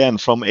them again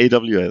from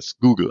AWS,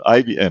 Google,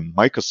 IBM,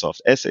 Microsoft,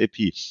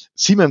 SAP,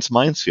 Siemens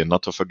MindSphere,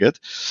 not to forget.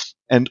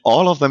 And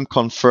all of them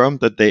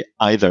confirmed that they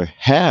either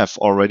have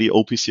already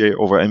OPCA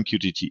over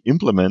MQTT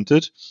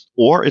implemented,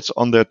 or it's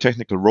on their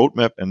technical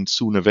roadmap and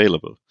soon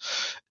available.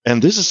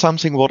 And this is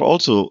something what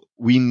also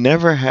we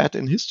never had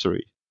in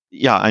history.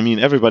 Yeah, I mean,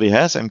 everybody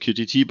has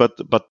MQTT,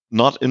 but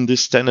not in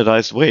this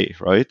standardized way,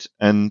 right?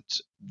 And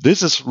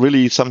this is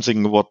really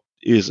something what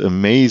is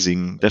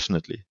amazing,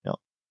 definitely. Yeah.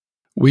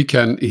 We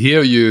can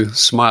hear you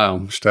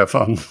smile,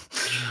 Stefan.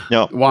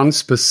 Yeah. One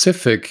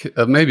specific,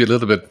 maybe a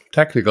little bit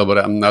technical, but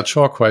I'm not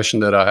sure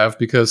question that I have,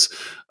 because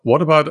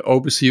what about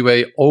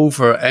OPC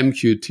over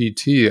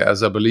MQTT,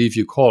 as I believe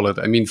you call it?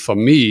 I mean, for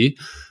me,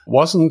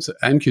 wasn't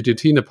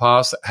MQTT in the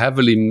past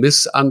heavily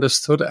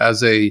misunderstood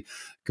as a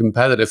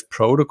competitive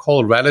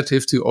protocol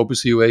relative to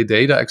OPC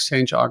data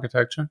exchange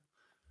architecture?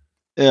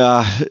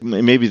 Yeah,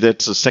 maybe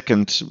that's the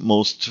second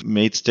most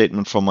made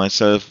statement from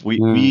myself.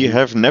 We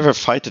have never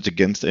fighted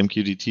against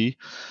MQTT,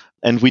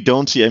 and we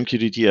don't see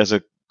MQTT as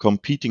a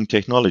competing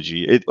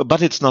technology.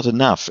 But it's not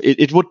enough.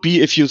 It would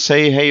be if you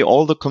say, hey,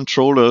 all the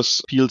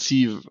controllers,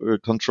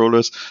 PLC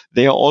controllers,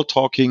 they are all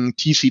talking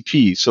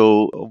TCP.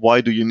 So why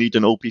do you need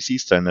an OPC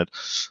standard?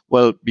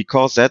 Well,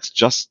 because that's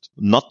just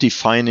not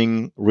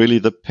defining really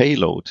the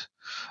payload.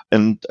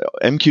 And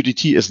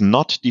MQTT is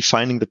not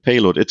defining the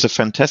payload. It's a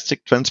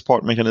fantastic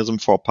transport mechanism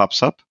for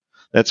PubSub.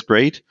 That's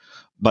great,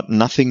 but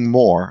nothing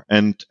more.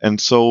 And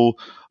so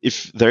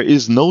if there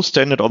is no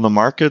standard on the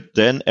market,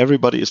 then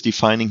everybody is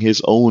defining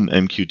his own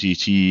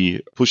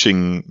MQTT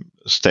pushing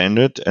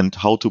standard and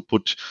how to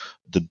put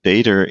the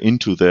data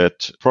into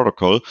that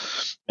protocol.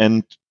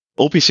 And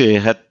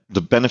OPCA had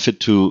the benefit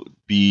to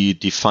be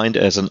defined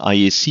as an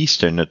IEC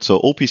standard. So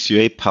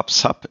OPCA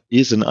PubSub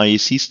is an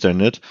IEC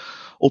standard.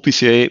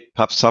 OPCA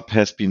PubSub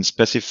has been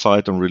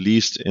specified and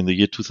released in the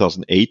year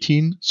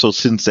 2018. So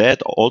since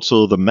that,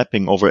 also the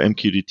mapping over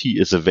MQTT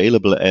is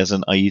available as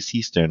an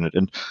IEC standard.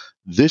 And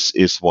this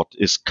is what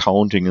is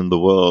counting in the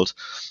world,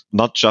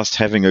 not just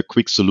having a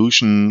quick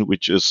solution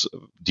which is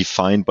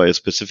defined by a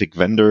specific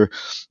vendor.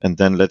 And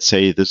then let's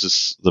say this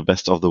is the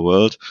best of the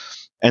world.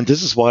 And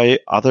this is why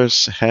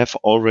others have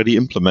already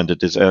implemented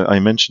this. I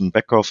mentioned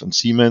Beckhoff and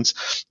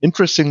Siemens.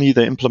 Interestingly,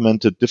 they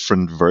implemented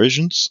different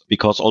versions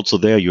because also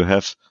there you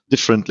have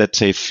different, let's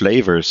say,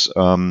 flavors.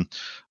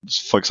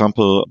 For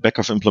example,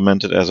 Beckhoff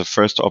implemented as a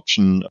first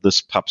option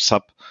this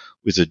PubSub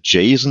with a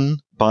JSON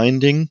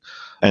binding,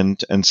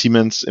 and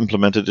Siemens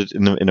implemented it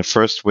in a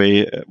first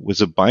way with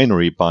a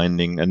binary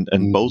binding,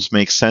 and both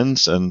make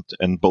sense, and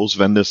both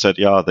vendors said,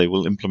 yeah, they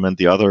will implement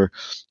the other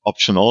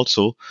option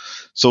also.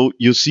 So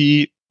you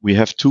see, we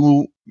have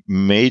two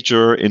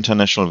major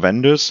international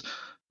vendors.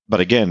 But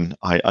again,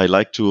 I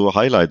like to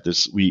highlight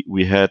this.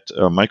 We had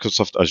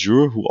Microsoft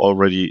Azure, who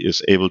already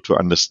is able to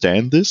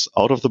understand this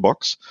out of the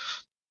box.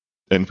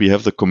 And we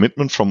have the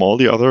commitment from all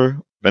the other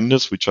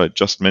vendors, which I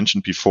just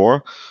mentioned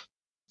before.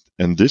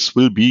 And this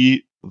will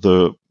be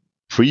the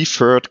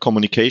preferred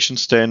communication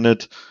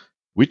standard,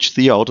 which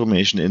the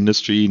automation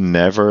industry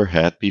never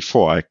had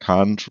before. I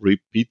can't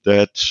repeat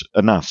that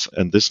enough.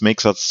 And this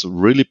makes us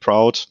really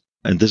proud.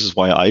 And this is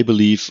why I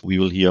believe we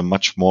will hear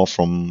much more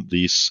from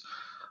this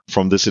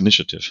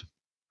initiative.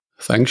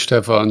 Thanks,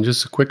 Stefan.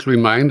 Just a quick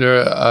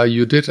reminder,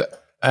 you did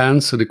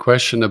answer the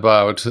question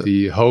about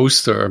the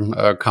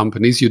hoster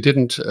companies. You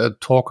didn't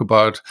talk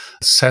about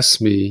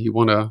Sesame. You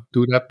want to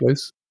do that,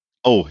 please?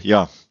 Oh,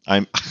 yeah.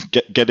 I'm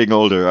getting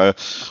older.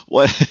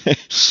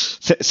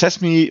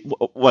 Sesame,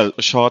 well,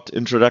 a short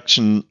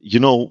introduction.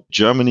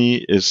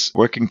 Germany is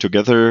working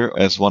together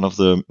as one of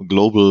the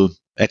global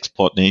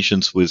export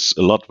nations with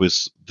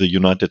the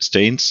United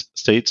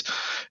States.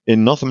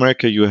 In North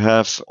America, you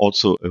have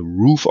also a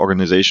roof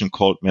organization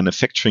called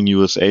Manufacturing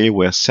USA,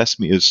 where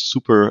Sesame is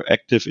super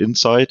active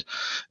inside.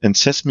 And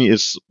Sesame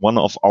is one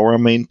of our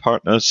main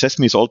partners.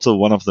 Sesame is also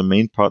one of the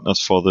main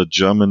partners for the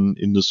German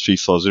Industry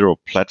 4.0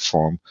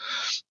 platform.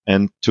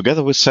 And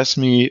together with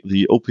Sesame,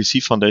 the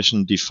OPC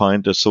Foundation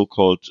defined a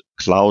so-called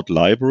cloud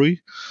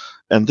library.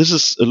 And this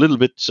is a little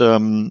bit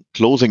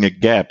closing a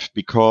gap,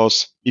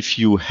 because if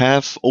you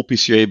have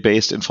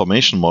OPCA-based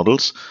information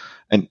models,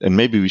 and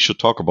maybe we should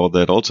talk about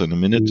that also in a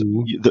minute,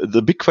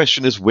 the big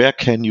question is, where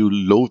can you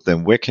load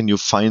them? Where can you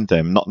find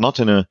them? Not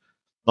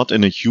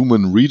in a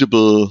human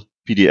readable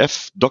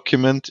PDF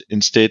document.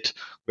 Instead,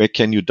 where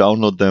can you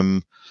download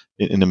them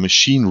in a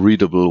machine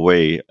readable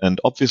way?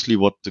 And obviously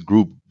what the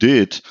group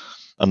did,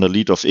 under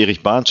lead of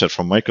Erich Barnstedt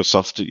from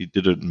Microsoft, he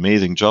did an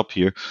amazing job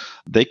here.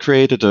 They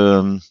created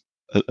a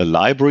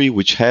library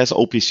which has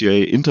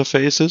OPCA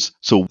interfaces.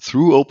 So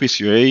through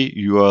OPCA,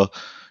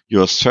 you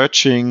are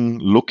searching,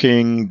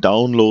 looking,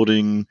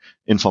 downloading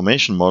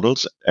information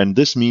models, and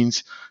this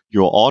means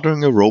you're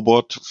ordering a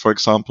robot. For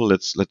example,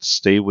 let's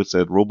stay with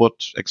that robot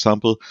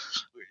example,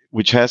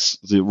 which has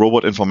the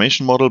robot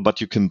information model,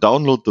 but you can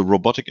download the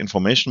robotic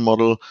information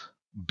model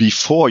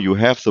before you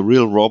have the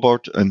real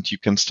robot, and you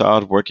can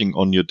start working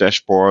on your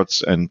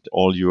dashboards and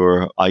all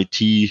your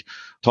IT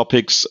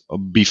topics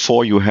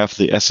before you have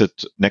the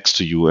asset next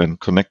to you and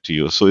connect to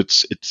you. So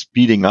it's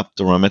speeding up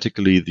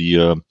dramatically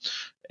the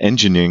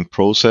engineering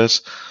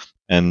process,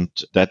 and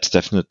that's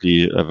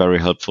definitely very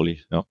helpful.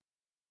 Yeah.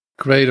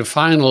 Great.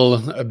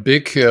 A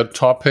big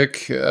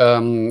topic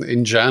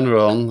in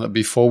general,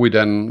 before we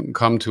then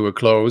come to a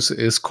close,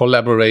 is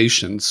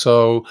collaboration.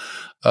 So,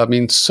 I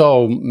mean,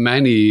 so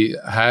many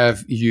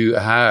have you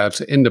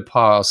had in the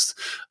past.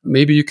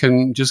 Maybe you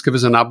can just give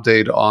us an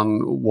update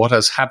on what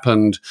has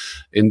happened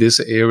in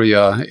this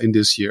area in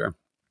this year.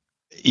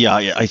 Yeah,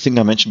 I think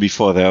I mentioned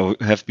before, there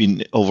have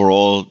been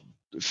overall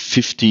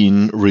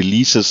 15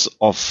 releases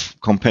of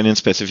companion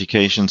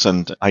specifications,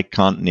 and I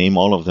can't name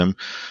all of them,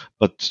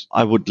 but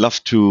I would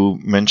love to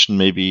mention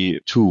maybe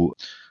two.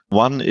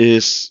 One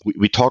is,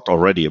 we talked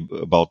already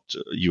about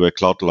UA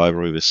Cloud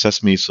Library with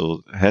Sesame,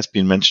 so it has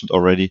been mentioned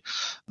already.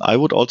 I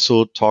would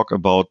also talk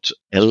about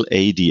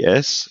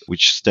LADS,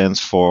 which stands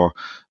for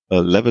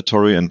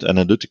Laboratory and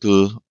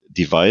Analytical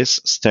Device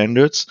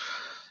Standards.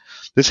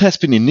 This has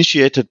been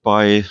initiated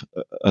by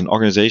an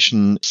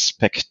organization,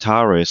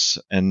 Spectaris,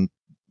 and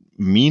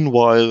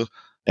meanwhile,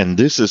 and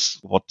this is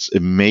what's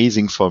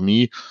amazing for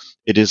me,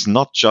 it is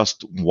not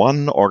just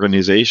one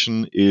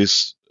organization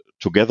is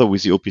together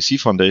with the OPC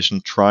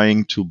Foundation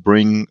trying to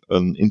bring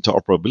an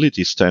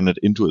interoperability standard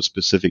into a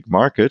specific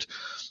market.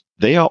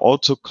 They are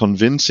also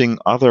convincing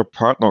other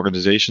partner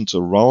organizations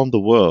around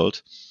the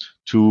world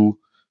to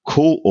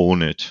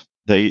co-own it.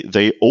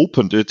 They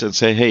opened it and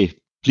say, hey,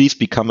 please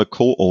become a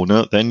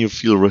co-owner, then you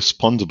feel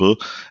responsible,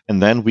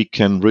 and then we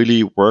can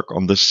really work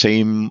on the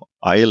same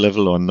eye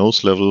level or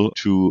nose level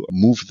to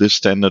move this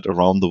standard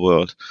around the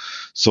world.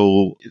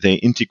 So they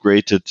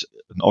integrated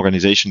an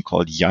organization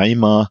called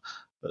JAIMA.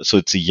 So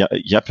it's a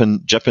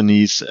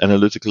Japanese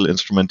Analytical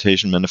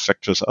Instrumentation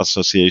Manufacturers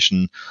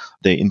Association.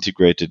 They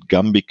integrated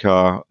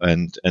Gambica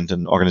and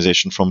an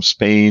organization from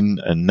Spain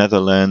and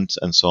Netherlands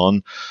and so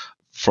on.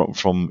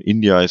 From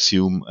India, I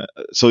assume.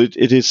 So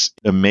it is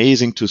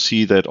amazing to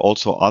see that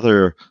also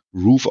other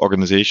roof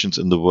organizations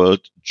in the world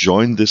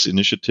join this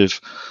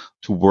initiative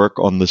to work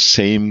on the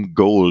same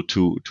goal,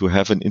 to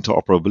have an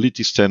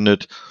interoperability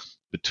standard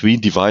between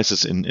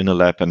devices in a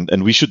lab.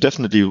 And we should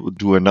definitely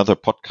do another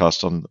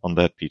podcast on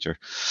that, Peter.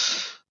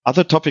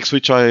 Other topics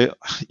which I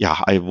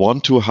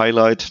want to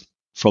highlight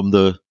from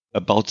the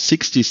about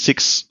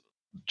 66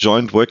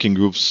 joint working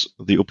groups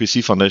the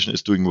OPC Foundation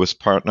is doing with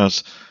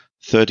partners,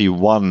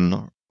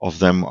 31 of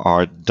them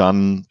are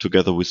done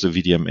together with the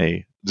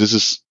VDMA. This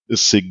is a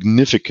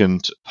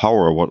significant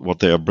power, what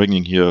they are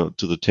bringing here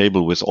to the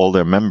table with all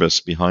their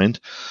members behind.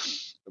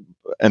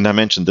 And I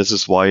mentioned this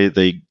is why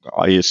they,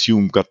 I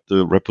assume, got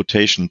the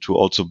reputation to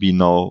also be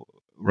now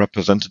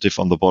representative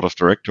on the board of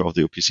directors of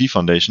the OPC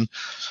Foundation.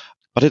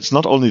 But it's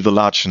not only the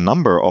large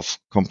number of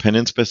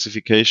companion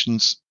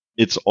specifications,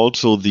 it's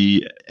also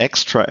the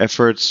extra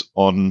efforts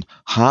on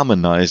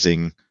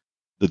harmonizing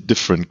the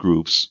different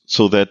groups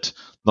so that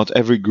not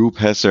every group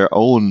has their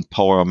own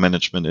power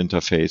management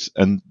interface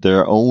and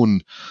their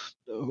own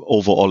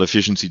overall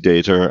efficiency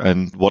data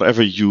and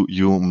whatever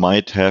you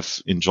might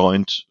have in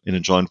a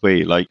joint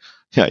way. Like,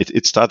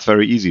 it starts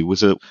very easy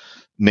with a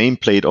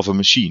nameplate of a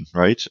machine,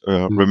 right?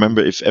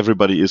 Remember, if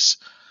everybody is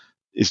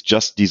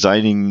just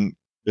designing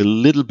a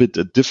little bit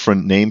a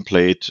different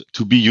nameplate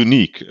to be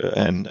unique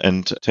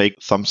and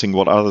take something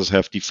what others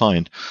have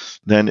defined,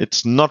 then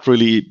it's not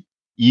really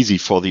easy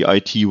for the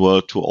IT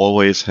world to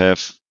always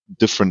have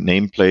different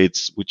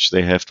nameplates which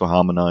they have to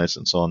harmonize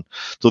and so on.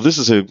 So this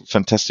is a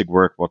fantastic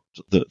work what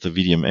the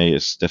VDMA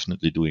is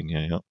definitely doing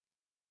here. Yeah.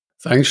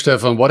 Thanks,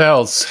 Stefan. What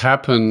else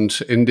happened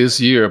in this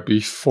year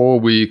before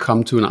we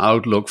come to an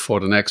outlook for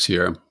the next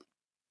year?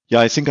 Yeah,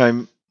 I think I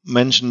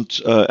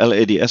mentioned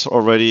LADS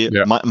already.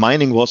 Yeah.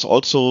 Mining was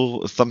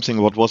also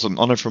something what was an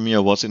honor for me. I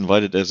was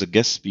invited as a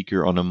guest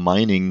speaker on a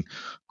mining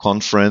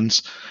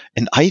conference.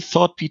 And I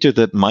thought, Peter,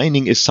 that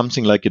mining is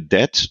something like a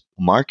dead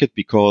market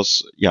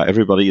because,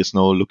 everybody is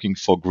now looking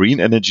for green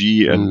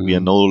energy and we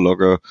are no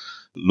longer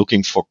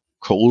looking for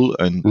coal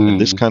and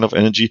this kind of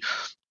energy.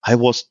 I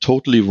was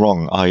totally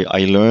wrong.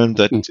 I learned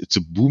that it's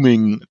a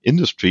booming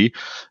industry.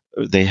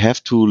 They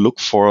have to look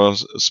for a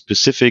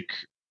specific,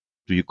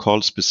 do you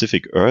call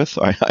specific earth?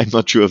 I'm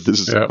not sure if this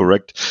is the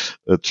correct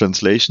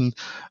translation.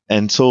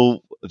 And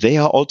so they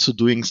are also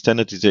doing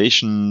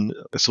standardization.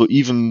 So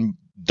even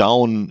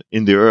down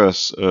in the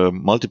earth,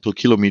 multiple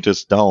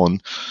kilometers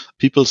down,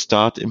 people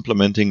start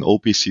implementing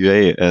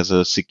OPCUA as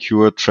a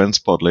secure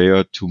transport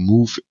layer to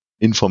move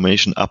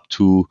information up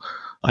to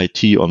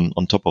IT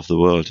on top of the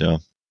world. Yeah.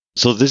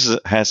 So this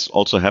has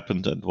also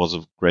happened and was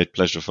a great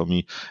pleasure for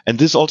me. And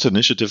this also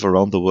initiative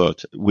around the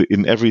world.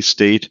 In every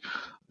state,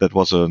 that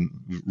was a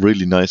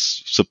really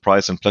nice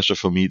surprise and pleasure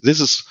for me. This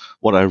is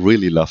what I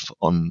really love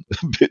on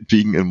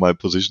being in my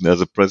position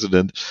as a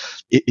president.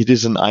 It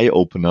is an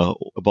eye-opener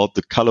about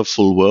the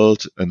colorful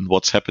world and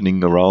what's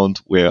happening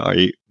around where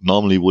I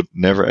normally would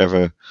never,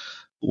 ever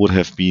would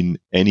have been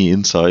any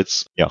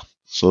insights. Yeah,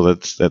 so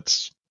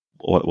that's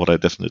what I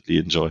definitely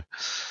enjoy.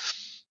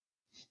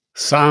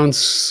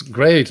 Sounds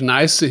great.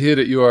 Nice to hear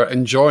that you are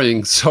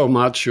enjoying so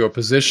much your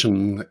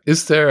position.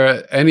 Is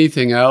there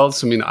anything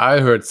else? I mean, I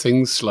heard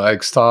things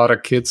like starter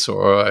kits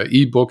or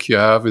ebook you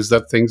have. Is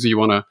that things that you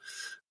want to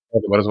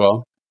talk about as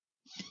well?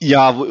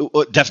 Yeah,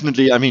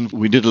 definitely. I mean,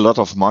 we did a lot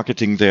of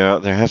marketing there.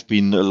 There have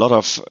been a lot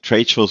of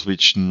trade shows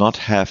which not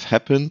have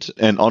happened.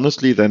 And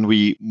honestly, then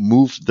we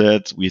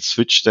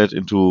switched that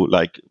into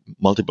like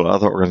multiple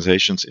other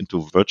organizations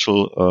into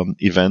virtual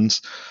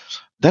events.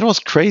 That was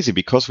crazy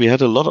because we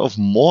had a lot of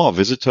more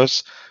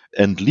visitors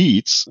and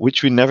leads,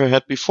 which we never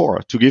had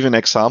before. To give an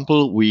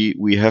example,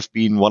 we have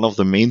been one of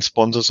the main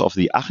sponsors of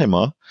the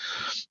ACHEMA.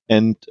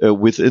 And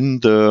within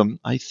the,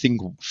 I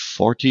think,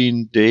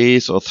 14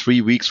 days or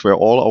 3 weeks where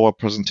all our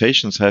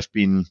presentations have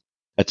been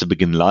at the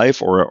begin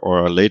live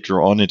or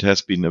later on it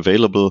has been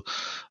available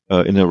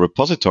in a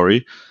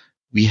repository,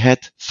 we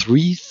had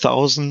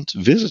 3,000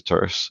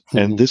 visitors.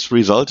 And this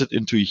resulted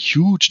into a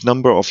huge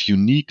number of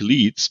unique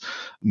leads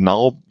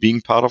now being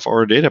part of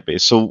our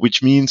database. So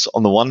which means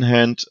on the one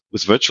hand,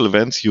 with virtual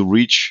events, you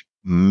reach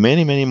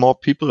many, many more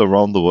people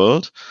around the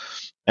world.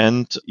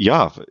 And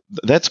yeah,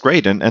 that's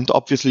great. And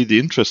obviously the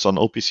interest on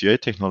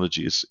OPCUA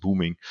technology is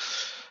booming.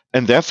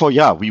 And therefore,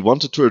 yeah, we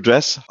wanted to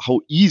address how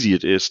easy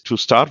it is to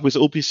start with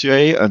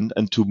OPCUA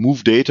and to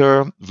move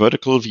data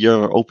vertical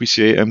via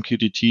OPCUA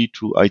MQTT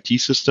to IT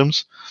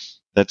systems.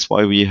 That's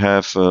why we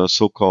have a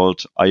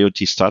so-called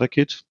IoT Starter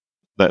Kit.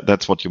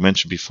 That's what you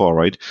mentioned before,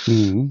 right?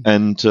 Mm-hmm.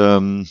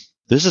 And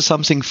this is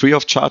something free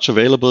of charge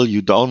available.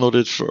 You download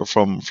it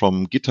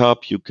from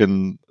GitHub. You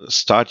can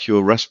start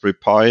your Raspberry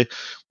Pi,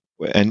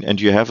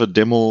 and you have a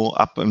demo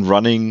up and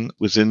running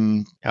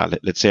within,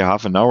 let's say,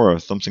 half an hour or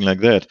something like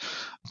that.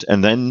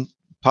 And then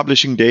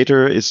publishing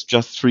data is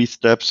just 3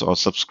 steps, or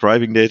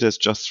subscribing data is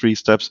just 3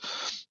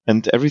 steps,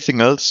 and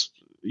everything else,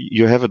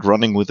 you have it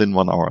running within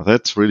 1 hour.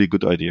 That's a really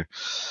good idea.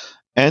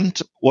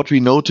 And what we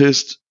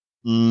noticed,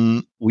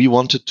 we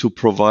wanted to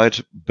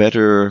provide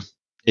better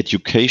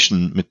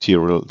education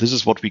material. This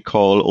is what we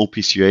call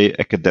OPCUA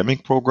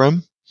academic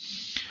program.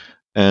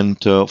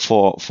 And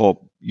for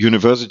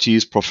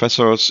universities,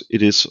 professors,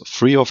 it is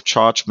free of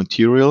charge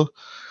material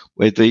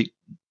where they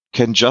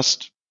can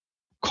just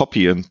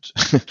copy, and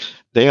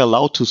they are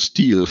allowed to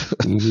steal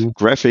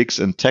graphics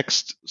and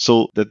text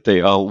so that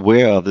they are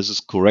aware this is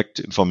correct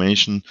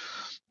information.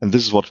 And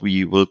this is what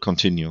we will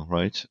continue,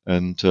 right?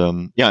 And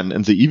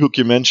and the ebook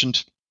you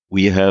mentioned,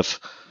 we have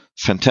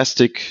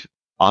fantastic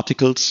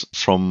articles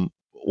from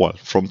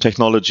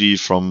technology,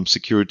 from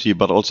security,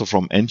 but also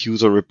from end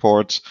user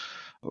reports.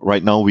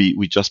 Right now,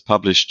 we just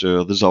published,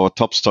 this is our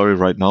top story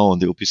right now on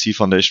the OPC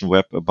Foundation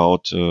web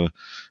about a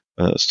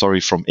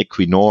story from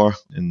Equinor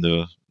in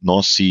the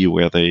North Sea,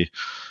 where they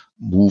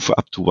move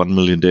up to 1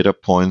 million data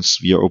points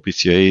via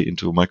OPCUA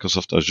into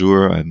Microsoft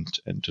Azure, and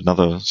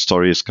another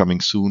story is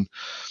coming soon.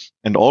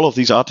 And all of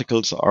these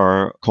articles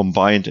are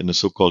combined in a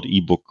so-called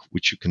ebook,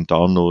 which you can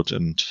download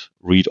and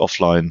read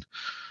offline,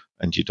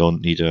 and you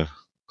don't need a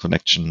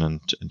connection,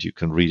 and you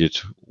can read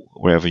it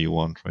wherever you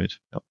want, right?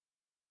 Yep.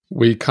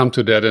 We come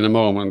to that in a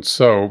moment.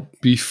 So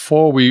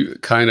before we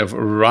kind of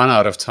run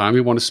out of time,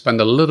 we want to spend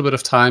a little bit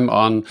of time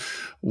on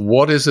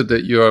what is it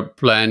that you're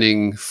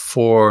planning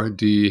for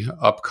the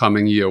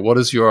upcoming year? What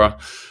is your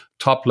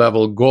top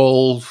level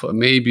goal?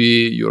 Maybe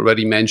you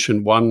already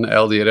mentioned one,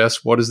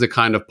 LDRS. What is the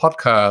kind of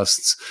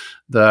podcasts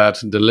that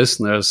the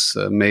listeners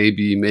may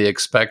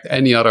expect?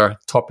 Any other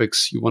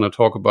topics you want to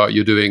talk about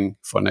you're doing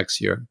for next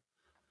year?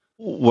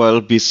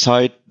 Well,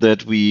 beside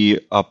that,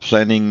 we are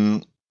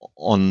planning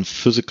on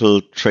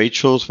physical trade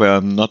shows where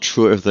I'm not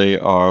sure if they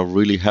are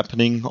really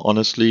happening,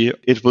 honestly.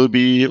 It will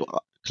be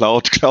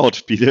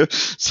cloud, Peter.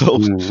 So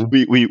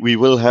we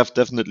will have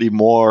definitely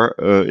more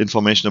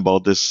information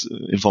about this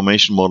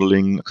information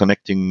modeling,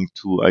 connecting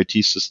to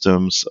IT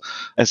systems,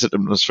 asset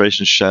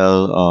administration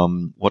shell,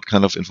 what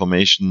kind of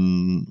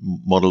information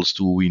models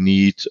do we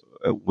need,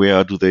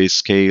 where do they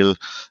scale,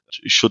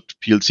 should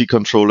PLC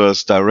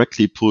controllers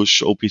directly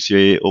push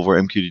OPCUA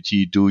over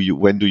MQTT,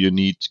 when do you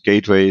need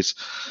gateways,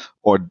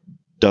 or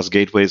does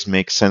gateways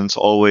make sense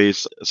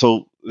always?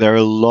 So there are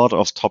a lot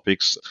of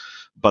topics,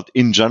 but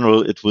in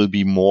general, it will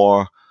be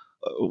more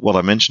what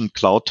I mentioned,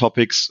 cloud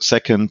topics.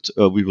 Second,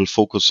 we will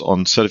focus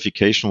on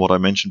certification, what I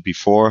mentioned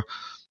before.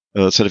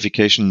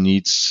 Certification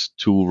needs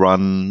to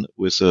run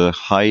with a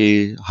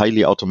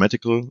highly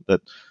automatical.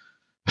 That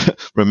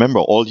remember,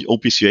 all the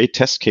OPCUA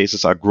test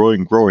cases are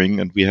growing,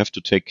 and we have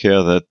to take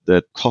care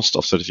that cost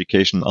of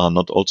certification are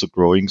not also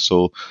growing.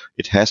 So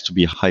it has to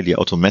be highly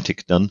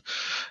automatic done.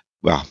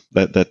 Well,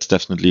 that's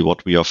definitely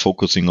what we are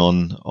focusing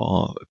on.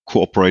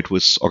 Cooperate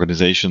with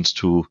organizations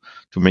to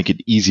make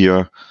it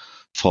easier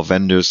for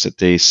vendors, that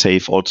they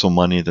save also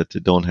money, that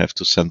they don't have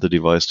to send the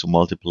device to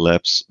multiple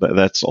labs.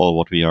 That's all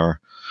what we are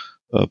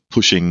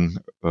pushing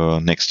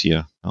next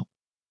year. Yeah.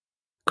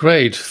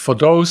 Great. For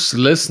those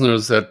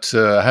listeners that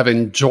have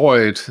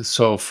enjoyed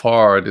so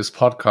far this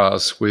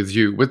podcast with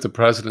you, with the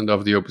president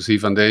of the OPC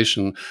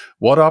Foundation,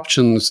 what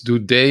options do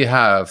they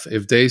have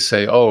if they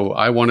say, oh,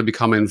 I want to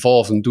become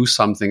involved and do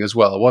something as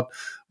well?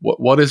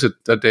 What is it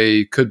that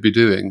they could be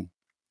doing?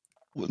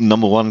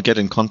 Number one, get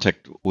in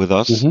contact with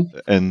us,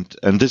 Mm-hmm.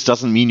 and this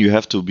doesn't mean you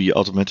have to be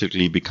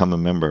automatically become a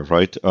member,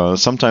 right?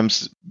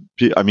 Sometimes,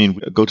 I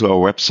mean, go to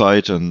our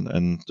website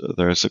and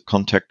there's a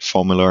contact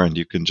formula, and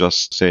you can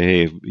just say,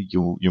 hey,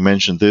 you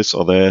mentioned this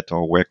or that,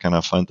 or where can I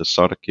find the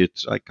starter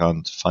kit? I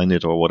can't find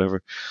it, or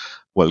whatever.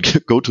 Well,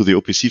 go to the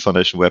OPC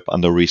Foundation web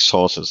under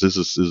resources. This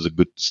is a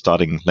good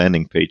starting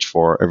landing page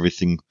for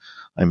everything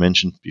I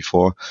mentioned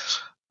before.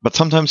 But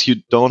sometimes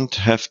you don't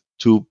have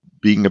to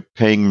being a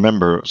paying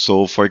member.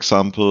 So, for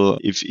example,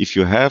 if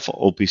you have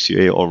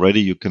OPCUA already,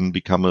 you can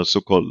become a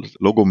so-called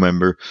logo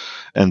member.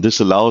 And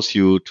this allows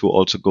you to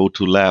also go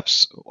to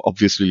labs.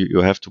 Obviously, you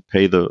have to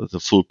pay the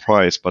full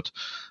price. But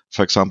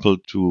for example,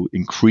 to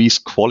increase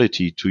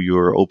quality to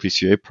your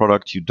OPCUA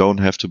product, you don't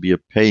have to be a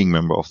paying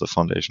member of the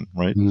foundation,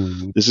 right?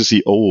 Mm-hmm. This is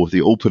the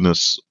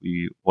openness.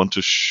 We want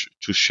to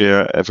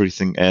share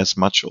everything as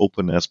much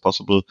open as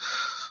possible.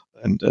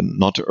 And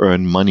not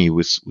earn money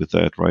with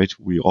that, right?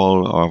 We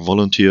all are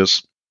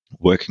volunteers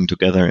working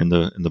together in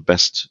the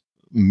best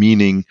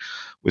meaning,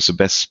 with the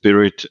best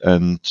spirit,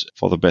 and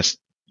for the best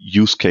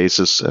use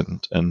cases.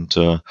 And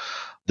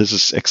this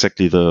is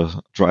exactly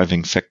the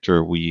driving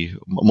factor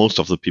most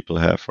of the people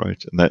have,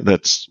 right? And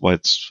that's why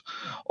it's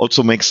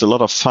also makes a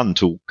lot of fun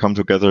to come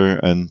together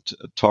and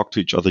talk to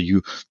each other.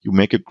 You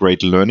make a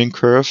great learning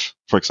curve.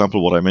 For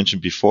example, what I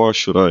mentioned before,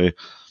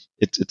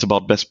 it's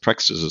about best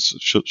practices.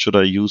 Should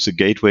I use a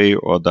gateway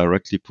or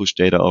directly push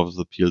data out of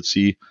the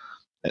PLC?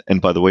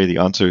 And by the way, the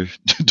answer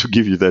to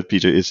give you that,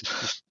 Peter, is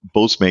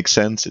both make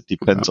sense. It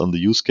depends on the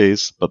use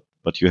case, but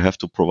you have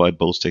to provide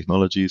both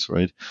technologies,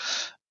 right?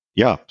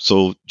 Yeah.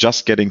 So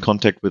just get in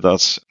contact with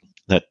us.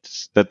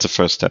 That's the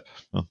first step.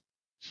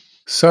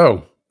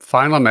 So,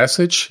 final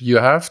message you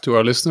have to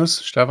our listeners,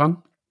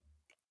 Stefan?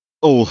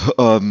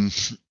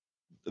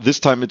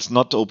 This time it's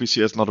not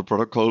OPCS, not a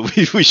protocol.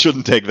 We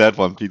shouldn't take that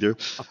one, Peter.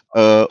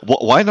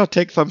 Why not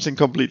take something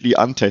completely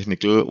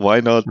untechnical? Why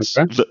not?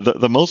 Okay.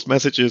 The most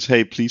message is,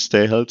 hey, please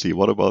stay healthy.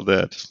 What about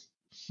that?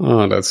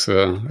 Oh, that's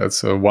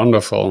a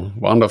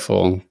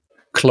wonderful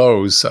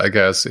close, I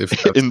guess.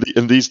 If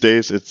in these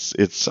days,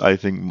 it's I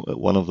think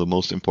one of the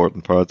most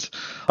important parts.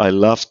 I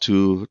love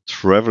to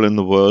travel in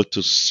the world,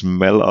 to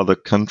smell other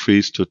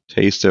countries, to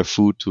taste their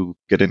food, to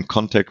get in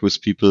contact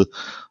with people,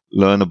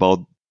 learn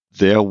about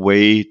their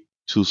way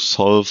to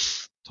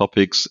solve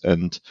topics,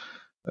 and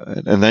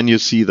then you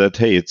see that,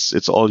 hey,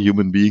 it's all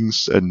human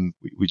beings, and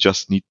we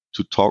just need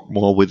to talk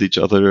more with each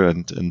other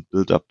and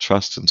build up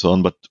trust and so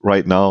on. But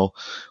right now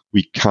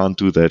we can't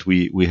do that.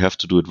 We have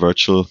to do it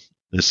virtual.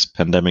 This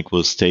pandemic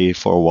will stay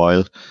for a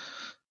while.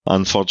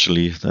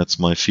 Unfortunately, that's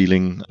my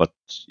feeling. But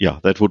yeah,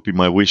 that would be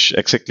my wish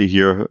exactly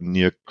here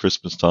near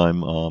Christmas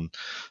time.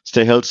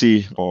 Stay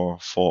healthy for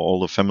all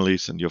the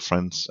families and your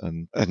friends,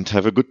 and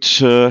have a good,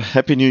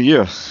 happy new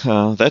year.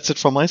 That's it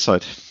from my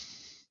side.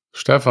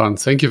 Stefan,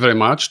 thank you very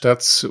much.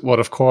 That's what,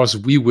 of course,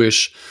 we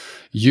wish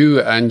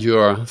you and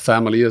your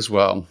family as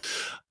well.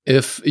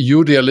 If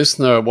you, dear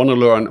listener, want to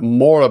learn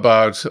more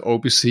about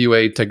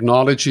OPCUA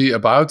technology,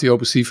 about the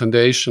OPC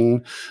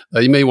Foundation,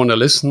 you may want to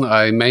listen.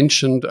 I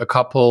mentioned a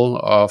couple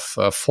of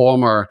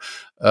former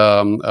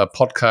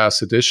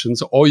podcast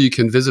editions, or you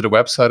can visit a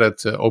website at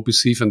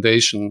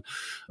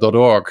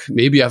opcfoundation.org.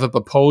 Maybe you have a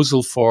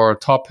proposal for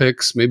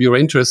topics. Maybe you're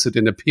interested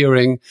in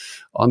appearing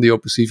on the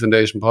OPC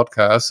Foundation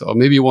podcast, or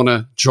maybe you want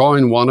to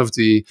join one of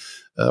the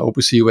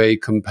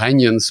OPCUA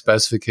companion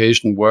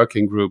specification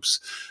working groups.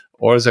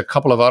 Or there's a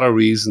couple of other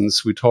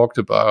reasons we talked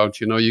about.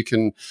 You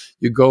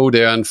go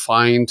there and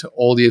find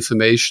all the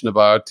information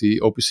about the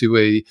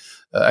OPCUA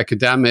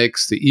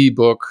academics, the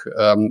ebook.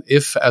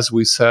 If, as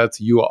we said,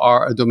 you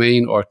are a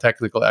domain or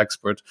technical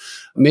expert,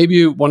 maybe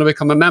you want to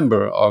become a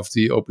member of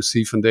the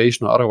OPC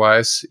Foundation.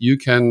 Otherwise, you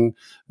can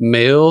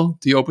mail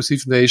the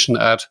OPC Foundation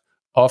at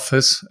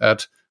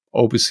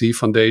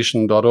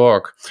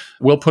office@opcfoundation.org.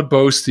 We'll put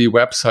both the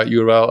website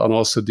URL and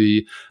also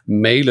the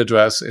mail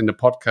address in the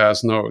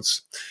podcast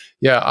notes.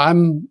 Yeah,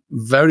 I'm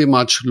very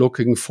much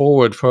looking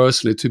forward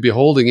personally to be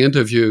holding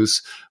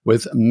interviews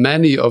with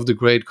many of the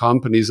great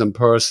companies and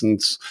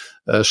persons,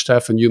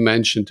 Stefan, you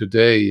mentioned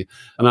today.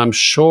 And I'm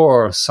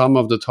sure some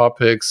of the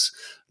topics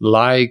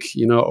like,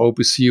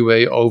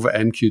 OPCUA over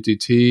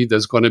MQTT,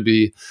 there's going to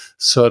be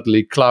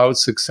certainly cloud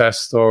success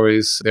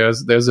stories.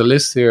 There's a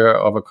list here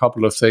of a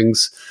couple of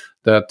things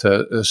that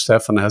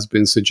Stefan has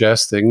been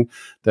suggesting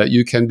that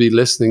you can be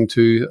listening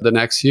to the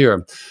next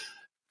year.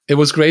 It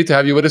was great to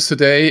have you with us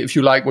today. If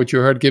you like what you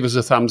heard, give us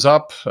a thumbs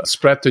up,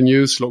 spread the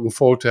news. Looking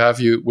forward to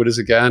have you with us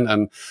again.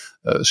 And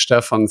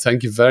Stefan,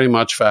 thank you very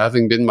much for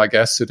having been my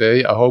guest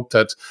today. I hope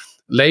that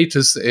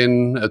latest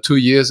in 2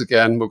 years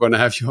again, we're going to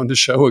have you on the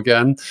show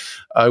again.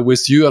 I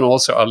wish you and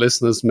also our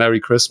listeners Merry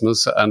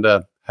Christmas and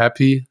a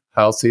happy,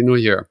 healthy New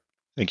Year.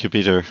 Thank you,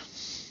 Peter.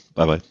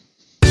 Bye-bye.